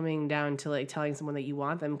really coming down to, like, telling someone that you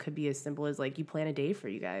want them could be as simple as, like, you plan a day for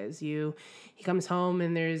you guys. He comes home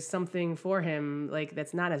and there's something for him, like,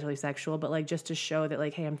 that's not necessarily sexual, but, like, just to show that,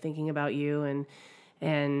 like, hey, I'm thinking about you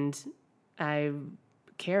and I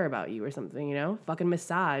care about you or something, you know? Fucking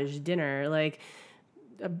massage, dinner, like...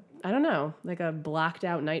 I don't know, like a blocked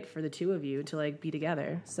out night for the two of you to like be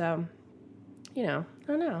together. So, you know, I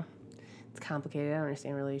don't know. It's complicated. I don't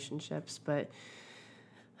understand relationships, but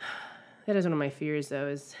that is one of my fears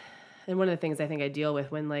though, and one of the things I think I deal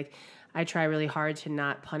with when like I try really hard to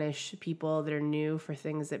not punish people that are new for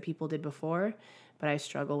things that people did before, but I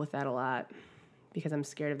struggle with that a lot because I'm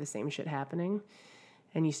scared of the same shit happening.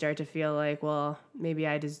 And you start to feel like, well, maybe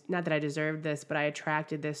not that I deserved this, but I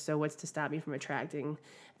attracted this, so what's to stop me from attracting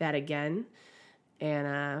that again?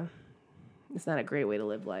 And it's not a great way to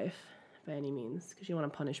live life by any means, because you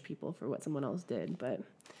want to punish people for what someone else did. But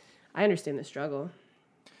I understand the struggle.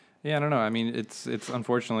 Yeah, I don't know. I mean, it's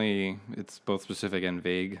unfortunately, it's both specific and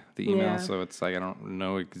vague, the email. Yeah. So it's like I don't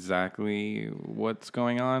know exactly what's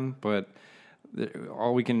going on, but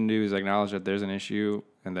all we can do is acknowledge that there's an issue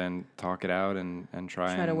and then talk it out and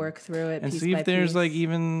try to work through it and piece see by if there's piece. like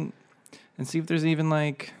even and see if there's even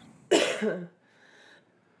like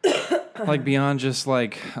like beyond just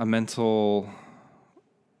like a mental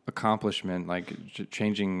accomplishment, like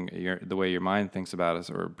changing the way your mind thinks about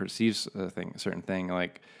us or perceives a certain thing.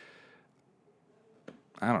 Like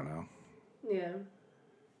I don't know. Yeah,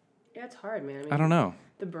 it's hard, man. I don't know.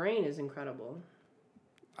 The brain is incredible.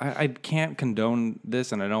 I can't condone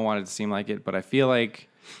this, and I don't want it to seem like it, but I feel like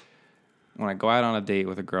when I go out on a date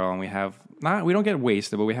with a girl and we don't get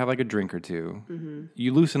wasted, but we have like a drink or two,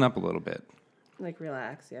 you loosen up a little bit. Like,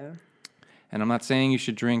 relax, yeah. And I'm not saying you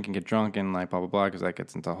should drink and get drunk and like blah, blah, blah, because that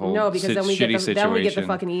gets into a whole No, because then we shitty get situation. the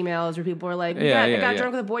fucking emails where people are like, I got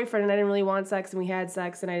drunk with a boyfriend and I didn't really want sex and we had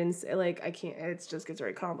sex and I didn't, like, I can't, it just gets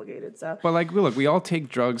very complicated, so. But like, look, we all take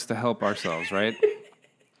drugs to help ourselves, right?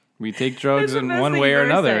 We take drugs That's the in best one thing way you've or ever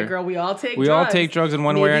another. said, girl, we all take We drugs. all take drugs in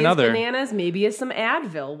one way or Maybe it's another. bananas, maybe it's some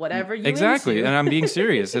Advil, whatever you Exactly, into. and I'm being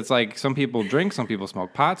serious. It's like some people drink, some people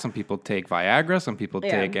smoke pot, some people take Viagra, some people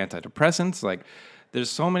take antidepressants. Like,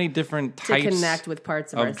 there's so many different types to connect with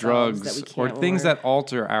parts of ourselves drugs that we or can't things work. that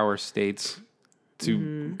alter our states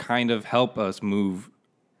to kind of help us move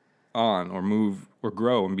on or move or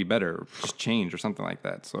grow and be better, or just change or something like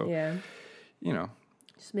that. So, Yeah. you know.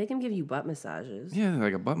 Just make him give you butt massages. Yeah,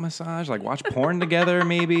 like a butt massage, like watch porn together,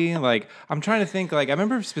 maybe. Like, I'm trying to think, like, I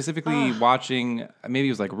remember specifically watching, maybe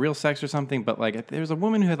it was like Real Sex or something, but like there was a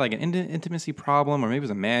woman who had like an intimacy problem, or maybe it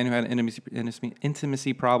was a man who had an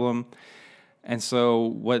intimacy problem. And so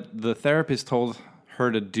what the therapist told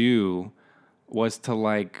her to do was to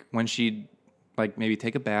like, when she'd like maybe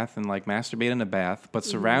take a bath and like masturbate in a bath, but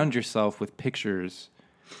surround yourself with pictures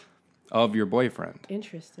of your boyfriend.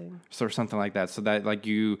 Interesting. So, or something like that. So that like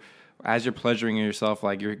you, as you're pleasuring yourself,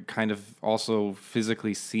 like you're kind of also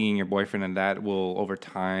physically seeing your boyfriend, and that will over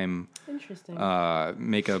time Interesting.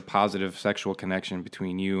 make a positive sexual connection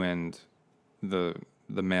between you and the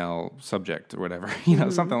male subject or whatever. You know,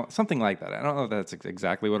 something like that. I don't know if that's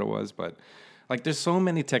exactly what it was, but like there's so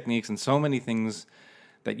many techniques and so many things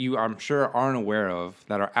that you, I'm sure, aren't aware of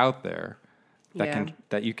that are out there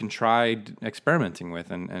that you can try experimenting with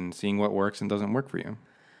and seeing what works and doesn't work for you.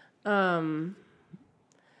 One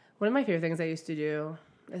of my favorite things I used to do.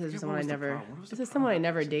 This is someone I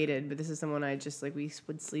never dated, but this is someone I just like we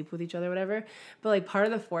would sleep with each other, whatever. But like part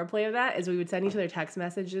of the foreplay of that is we would send each other text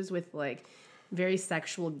messages with like very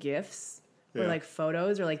sexual gifts or like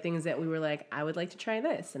photos or like things that we were like, I would like to try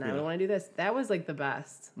this and I would want to do this. That was like the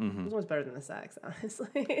best. It was almost better than the sex, honestly.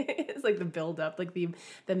 It's like the build up, like the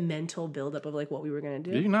mental build up of like what we were gonna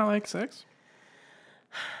do. Do you not like sex?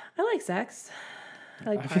 I like sex.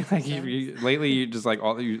 I feel like lately you just like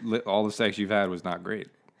all the sex you've had was not great.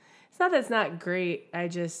 It's not that it's not great. I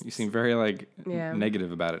just You seem very like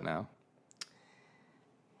negative about it now.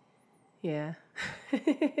 Yeah.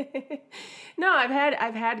 No, I've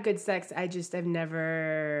had good sex. I've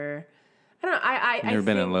never. I don't know. I've never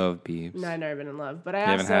been in love, peeps. No, I've never been in love. But I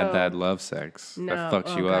haven't had that love sex that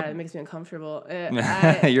fucks you God, up. it makes me uncomfortable.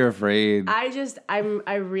 You're afraid.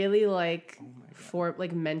 I really like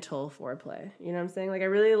mental foreplay. You know what I'm saying? Like I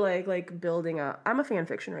really like building up. I'm a fan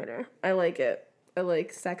fiction writer. I like it. I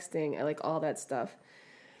like sexting. I like all that stuff.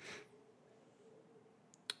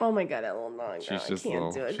 Oh my God, that little dog. Girl, I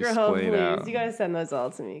can't do it. Girl, please. Out. You gotta send those all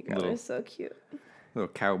to me, girl. They're so cute. Little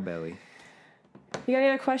cow belly. You got any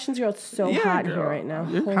other questions, girl? It's so hot in here right now.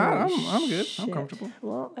 You're hot. I'm good. Shit. I'm comfortable.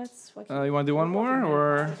 Well, that's fucking... You want to do one more?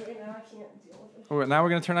 Or Right now, I can't deal with it. now we're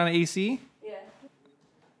going to turn on AC? Yeah.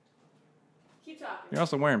 Keep talking. You're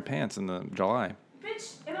also wearing pants in the July.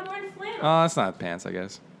 Bitch, and I'm wearing flannel. Oh, that's not pants, I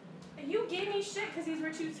guess. You gave me shit because these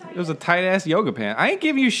were too tight. It was a tight-ass yoga pant. I ain't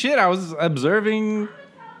giving you shit. I was observing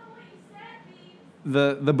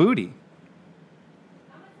the booty.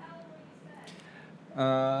 You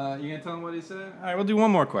gonna tell him what he said? All right, we'll do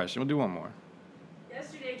one more question. We'll do one more. Yeah,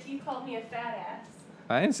 Yesterday, Keith called me a fat ass.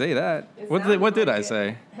 I didn't say that. It What sounded did like I it.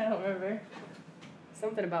 say? I don't remember.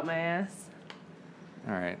 Something about my ass.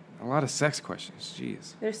 All right. A lot of sex questions.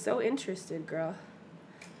 Jeez. They're so interested, girl.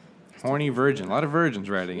 Horny virgin. A lot of virgins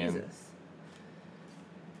writing in. Jesus.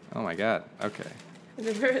 Oh my God. Okay.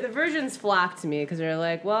 The virgins flock to me because they're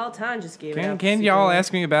like, well, Ton just gave it up. Can super y'all late.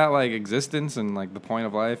 ask me about like existence and like the point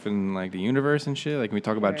of life and like the universe and shit? Like, can we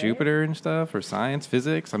talk about Right. Jupiter and stuff or science,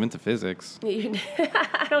 physics? I'm into physics.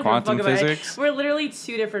 I don't Quantum give a fuck about it. physics? We're literally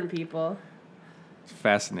two different people. It's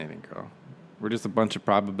fascinating, girl. We're just a bunch of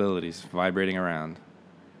probabilities vibrating around.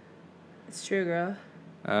 It's true, girl.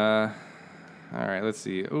 All right, let's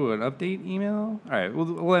see. Ooh, an update email? All right,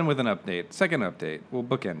 we'll end with an update. Second update. We'll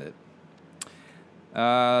bookend it.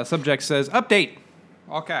 Subject says, update!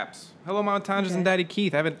 All caps. Hello, Mama Tanjas Okay. and Daddy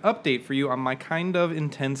Keith. I have an update for you on my kind of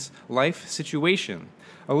intense life situation.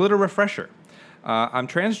 A little refresher. I'm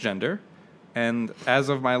transgender, and as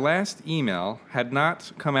of my last email, had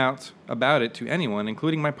not come out about it to anyone,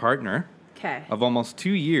 including my partner, Okay. of almost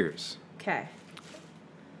 2 years. Okay.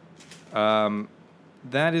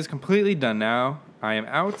 That is completely done now. I am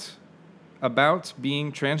out about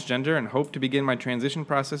being transgender and hope to begin my transition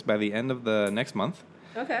process by the end of the next month.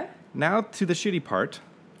 Okay. Now to the shitty part.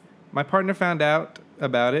 My partner found out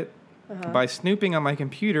about it by snooping on my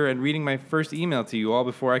computer and reading my first email to you all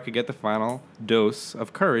before I could get the final dose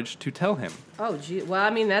of courage to tell him. Oh, gee. Well, I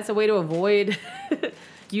mean, that's a way to avoid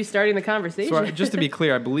you starting the conversation. So just to be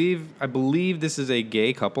clear, I believe this is a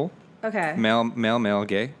gay couple, Okay. male,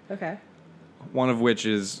 gay. Okay. One of which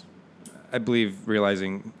is, I believe,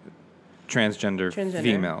 realizing transgender.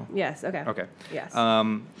 Female. Yes. Okay. Okay. Yes.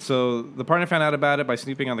 So the partner found out about it by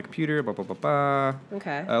snooping on the computer, blah, blah, blah, blah.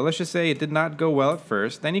 Okay. Let's just say it did not go well at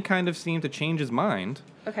first. Then he kind of seemed to change his mind.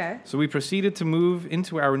 Okay. So we proceeded to move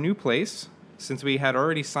into our new place since we had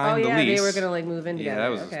already Oh, signed yeah, the lease. they were going to, like, move in together. Yeah,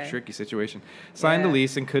 that was okay. a tricky situation. Signed the Yeah.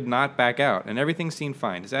 lease and could not back out, and everything seemed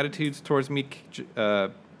fine. His attitude towards me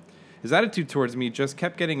just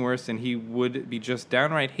kept getting worse, and he would be just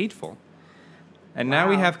downright hateful. And now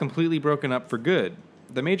we Wow. have completely broken up for good.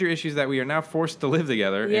 The major issue is that we are now forced to live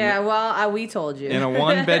together. Yeah, well, we told you. In a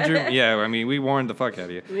one-bedroom... Yeah, I mean, we warned the fuck out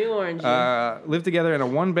of you. We warned you. Live together in a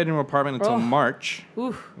one-bedroom apartment until Oh. March.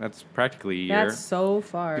 Oof. That's practically a year. That's so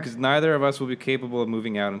far. Because neither of us will be capable of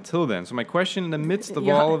moving out until then. So my question in the midst of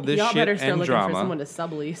Y'all- all of this y'all better shit start and looking for someone drama to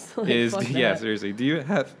sublease. Like, is... fuck Yeah, that. seriously. Do you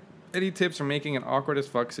have any tips for making an awkward as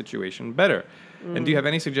fuck situation better? And do you have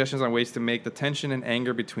any suggestions on ways to make the tension and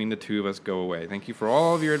anger between the two of us go away? Thank you for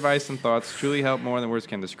all of your advice and thoughts. Truly help more than words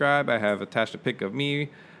can describe. I have attached a pic of me.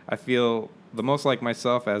 I feel the most like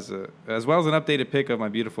myself as well as an updated pic of my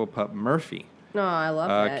beautiful pup Murphy. No, I love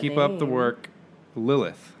that Keep name. up the work,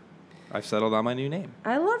 Lilith. I've settled on my new name.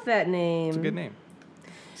 I love that name. It's a good name.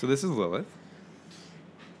 So this is Lilith,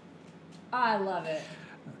 I love it.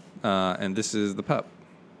 and this is the pup.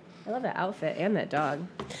 I love that outfit and that dog.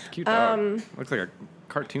 Cute dog. Looks like a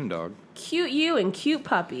cartoon dog. Cute you and cute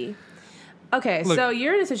puppy. Okay, Look- so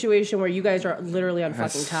you're in a situation where you guys are literally on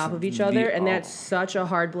That's fucking top of each the- other, and oh. that's such a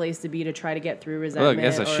hard place to be to try to get through resentment. Look,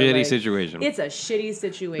 it's a or, shitty like- situation. It's a shitty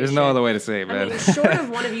situation. There's no other way to say it, I man. mean, short of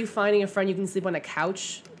one of you finding a friend you can sleep on a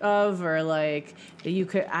couch of, or like that you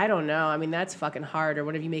could, I don't know. I mean, that's fucking hard. Or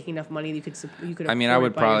one of you making enough money that you could. I mean, I afford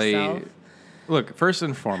would by probably yourself. look first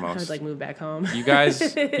and I foremost. would like move back home. You guys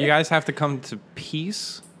have to come to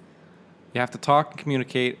peace. You have to talk and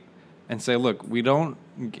communicate and say, look, we're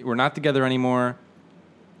not together anymore.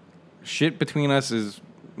 Shit between us is,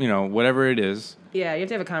 whatever it is. Yeah, you have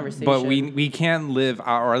to have a conversation. But we can't live,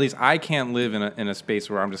 or at least I can't live in a space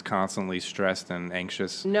where I'm just constantly stressed and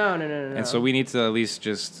anxious. No. And so we need to at least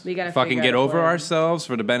just We gotta fucking figure get out a over plan. ourselves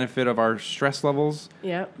for the benefit of our stress levels,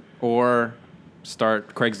 Yep. or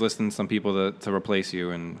start Craigslisting some people to replace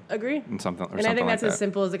you and Agree. something or And I something think like that's that. as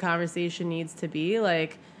simple as the conversation needs to be.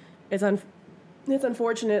 Like, it's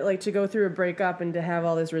unfortunate, like, to go through a breakup and to have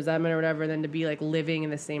all this resentment or whatever, then to be like living in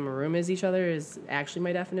the same room as each other is actually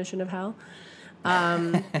my definition of hell.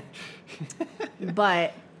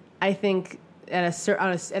 But I think at a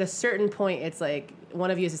certain point, it's like one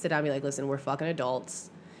of you has to sit down and be like, listen, we're fucking adults.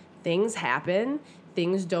 Things happen.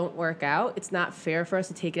 Things don't work out. It's not fair for us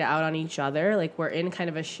to take it out on each other. Like, we're in kind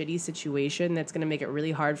of a shitty situation that's going to make it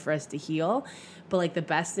really hard for us to heal. But, like, the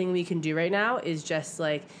best thing we can do right now is just,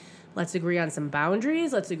 like, let's agree on some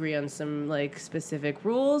boundaries. Let's agree on some, like, specific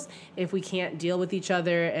rules. If we can't deal with each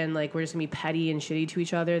other and, like, we're just going to be petty and shitty to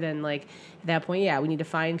each other, then, like, at that point, yeah, we need to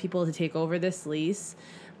find people to take over this lease.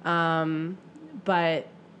 But,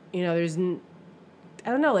 I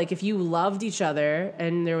don't know, like, if you loved each other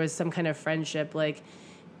and there was some kind of friendship, like,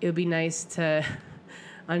 it would be nice to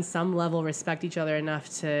on some level respect each other enough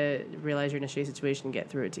to realize you're in a shitty situation and get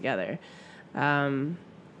through it together.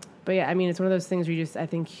 But yeah, I mean, it's one of those things where I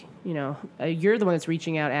think, you're the one that's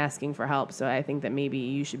reaching out asking for help. So I think that maybe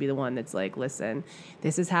you should be the one that's like, listen,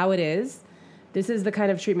 this is how it is. This is the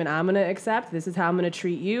kind of treatment I'm going to accept. This is how I'm going to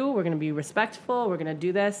treat you. We're going to be respectful. We're going to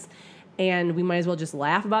do this. And we might as well just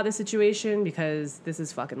laugh about the situation because this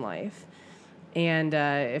is fucking life. And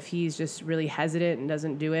if he's just really hesitant and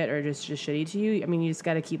doesn't do it or just shitty to you, I mean, you just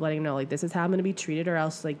got to keep letting him know, like, this is how I'm going to be treated or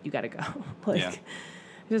else, like, you got to go. It's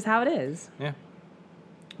just how it is. Yeah.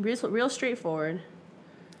 Real straightforward.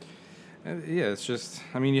 Yeah, it's just,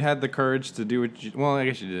 I mean, you had the courage to do what well, I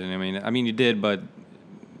guess you didn't. I mean, you did, but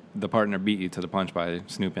the partner beat you to the punch by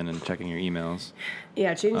snooping and checking your emails.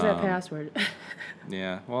 Yeah, change that password.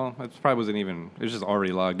 Yeah, well, it probably wasn't even, it was just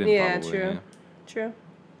already logged in. Yeah, probably, true. Yeah. True.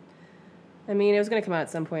 I mean, it was going to come out at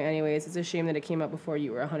some point anyways. It's a shame that it came out before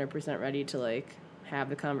you were 100% ready to, like, have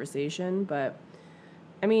the conversation. But,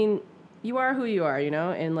 I mean, you are who you are,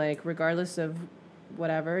 And, like, regardless of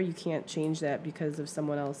whatever, you can't change that because of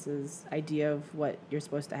someone else's idea of what you're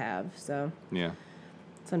supposed to have. So, yeah,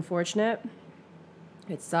 it's unfortunate.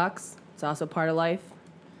 It sucks. It's also part of life.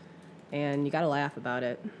 And you got to laugh about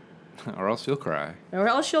it. Or else you'll cry. Or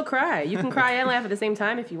else she'll cry. You can cry and laugh at the same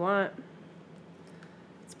time if you want.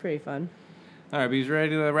 It's pretty fun. All right, Bees,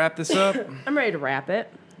 ready to wrap this up? I'm ready to wrap it.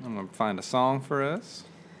 I'm going to find a song for us.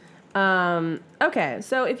 Okay,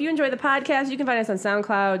 so if you enjoy the podcast, you can find us on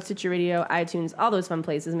SoundCloud, Stitcher Radio, iTunes, all those fun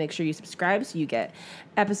places. Make sure you subscribe so you get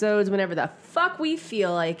episodes whenever the fuck we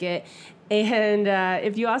feel like it. And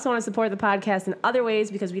if you also want to support the podcast in other ways,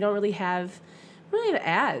 because we don't really have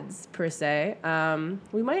ads per se.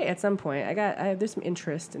 We might at some point. There's some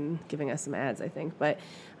interest in giving us some ads, I think. But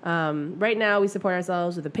right now we support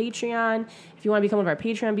ourselves with a Patreon. If you want to become one of our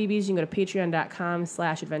Patreon BBs, you can go to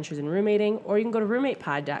patreon.com/adventuresinroommating, or you can go to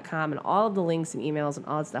roommatepod.com, and all of the links and emails and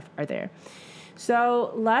all that stuff are there.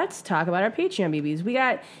 So let's talk about our Patreon BBs. We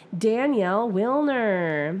got Danielle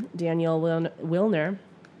Wilner. Wilner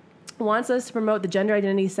wants us to promote the Gender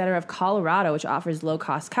Identity Center of Colorado, which offers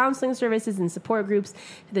low-cost counseling services and support groups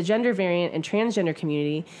to the gender variant and transgender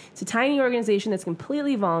community. It's a tiny organization that's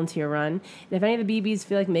completely volunteer-run, and if any of the BBs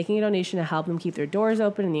feel like making a donation to help them keep their doors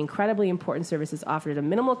open and the incredibly important services offered at a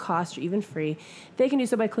minimal cost or even free, they can do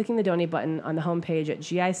so by clicking the donate button on the homepage at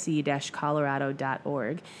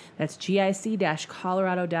gic-colorado.org. That's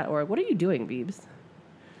gic-colorado.org. What are you doing, Beebs?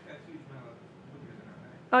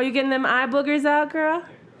 Oh, you getting them eye boogers out, girl?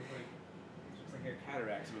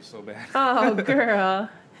 Cataracts, it was so bad. Oh, girl.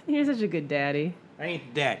 You're such a good daddy. I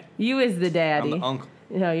ain't the daddy. You is the daddy. I'm the uncle.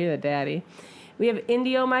 No, you're the daddy. We have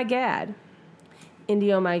Indio My Gad.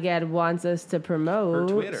 Indio My Gad wants us to promote... Her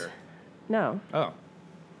Twitter. No. Oh.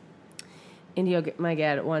 Indio My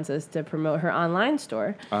Gad wants us to promote her online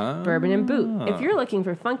store, Bourbon and Boot. If you're looking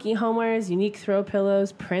for funky homewares, unique throw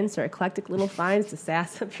pillows, prints, or eclectic little finds to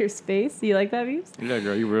sass up your space, you like that, Beeps? Yeah,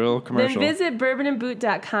 girl, you real commercial. Then visit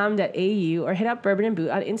bourbonandboot.com.au or hit up Bourbon and Boot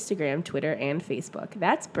on Instagram, Twitter, and Facebook.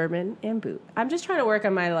 That's Bourbon and Boot. I'm just trying to work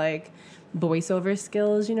on my, like, voiceover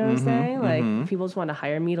skills, you know what I'm saying? Like, people just want to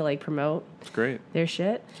hire me to, like, promote It's great. their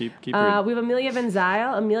shit. Keep We have Amelia Van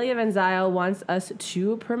Zyl. Amelia Van Zyl wants us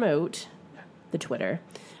to promote the Twitter.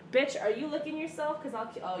 Bitch, are you licking yourself? Because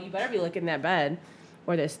you better be licking that bed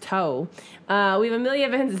or this toe. We have Amelia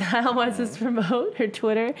Van Zyl wants us to promote her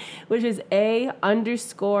Twitter, which is _Van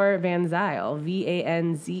Zyl,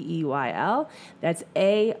 VANZEYL. That's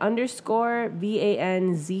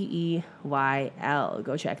 _VANZEYL.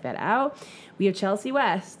 Go check that out. We have Chelsea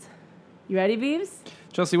West. You ready, Beeves?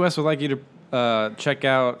 Chelsea West would like you to check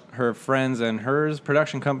out her friends and hers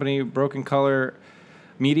production company, Broken Color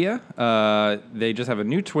Media. They just have a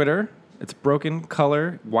new Twitter. It's Broken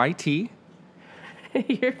Color YT.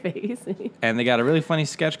 Your face. And they got a really funny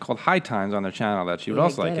sketch called High Times on their channel that she would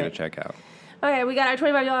also like you to check out. Okay, we got our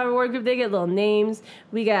 $25 reward group. They get little names.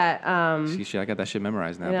 We got See, I got that shit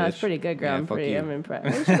memorized now. I know, bitch. it's pretty good, girl. Yeah, I'm impressed.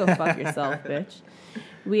 Why don't you go fuck yourself, bitch?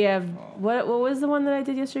 We have what was the one that I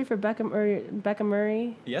did yesterday for Becca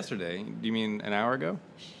Murray? Yesterday? Do you mean an hour ago?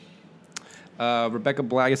 Rebecca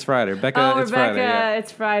Black. It's Friday. It's Rebecca, Friday. Yeah.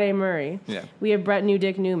 it's Friday Murray. Yeah. We have Brett New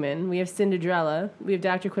Dick Newman. We have Cinderella. We have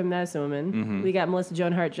Dr. Quinn Medicine Woman. Mm-hmm. We got Melissa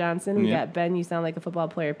Joan Hart Johnson. We got Ben, you sound like a football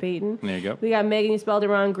player, Peyton. There you go. We got Megan, you spelled it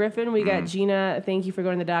wrong, Griffin. We got Gina, thank you for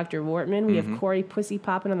going to the Dr. Wortman. We have Corey Pussy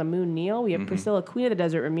Poppin' on the Moon Neal. We have Priscilla Queen of the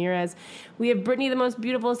Desert Ramirez. We have Brittany, the most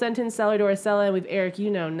beautiful sentence, Cellar Dorsella. And we have Eric,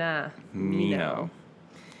 me know.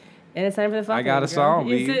 And it's time for the fucking I got a song,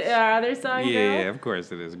 Is it our other song, girl? Yeah, of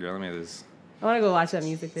course it is, girl. Let me just... I want to go watch that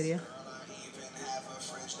music video.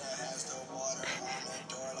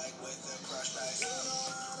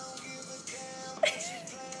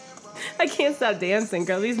 I can't stop dancing,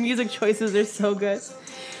 girl. These music choices are so good.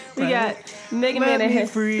 We got Megan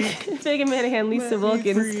Manahan, Megan Manahan, Lisa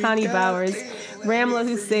Wilkins, Connie Bowers, Ramla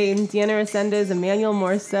Hussein, Deanna Resendez, Emmanuel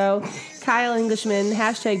Morso, Kyle Englishman,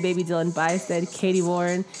 hashtag Baby Dylan Bystead, Katie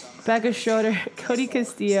Warren, Becca Schroeder, Cody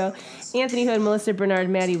Castillo, Anthony Hood, Melissa Bernard,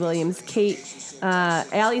 Maddie Williams, Kate,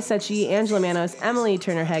 Ali Suchi, Angela Manos, Emily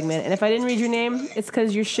Turner Hagman. And if I didn't read your name, it's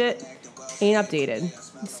because your shit ain't updated.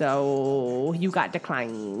 So you got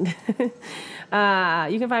declined. You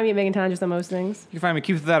can find me at Megan Tonjes on most things. You can find me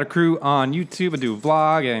Keith Without a Crew on YouTube. I do a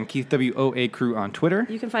vlog, and Keith WOA Crew on Twitter.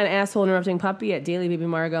 You can find Asshole Interrupting Puppy at Daily Baby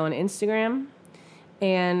Margot on Instagram.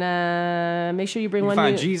 And make sure you bring one.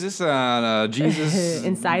 Find Jesus on Jesus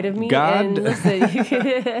inside of me. God. And listen,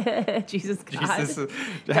 Jesus God.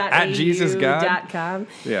 At Jesus God. .com.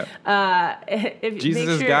 Yeah. Jesus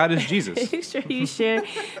is God is Jesus. Make sure you share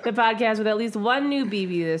the podcast with at least one new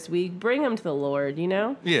BB this week. Bring him to the Lord, you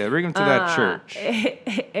know? Yeah, bring him to that church.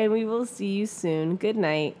 And we will see you soon. Good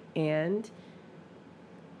night and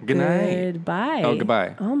good night. Goodbye. Oh,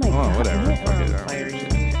 goodbye. Oh my God. Whatever. Oh, Fuck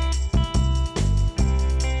it.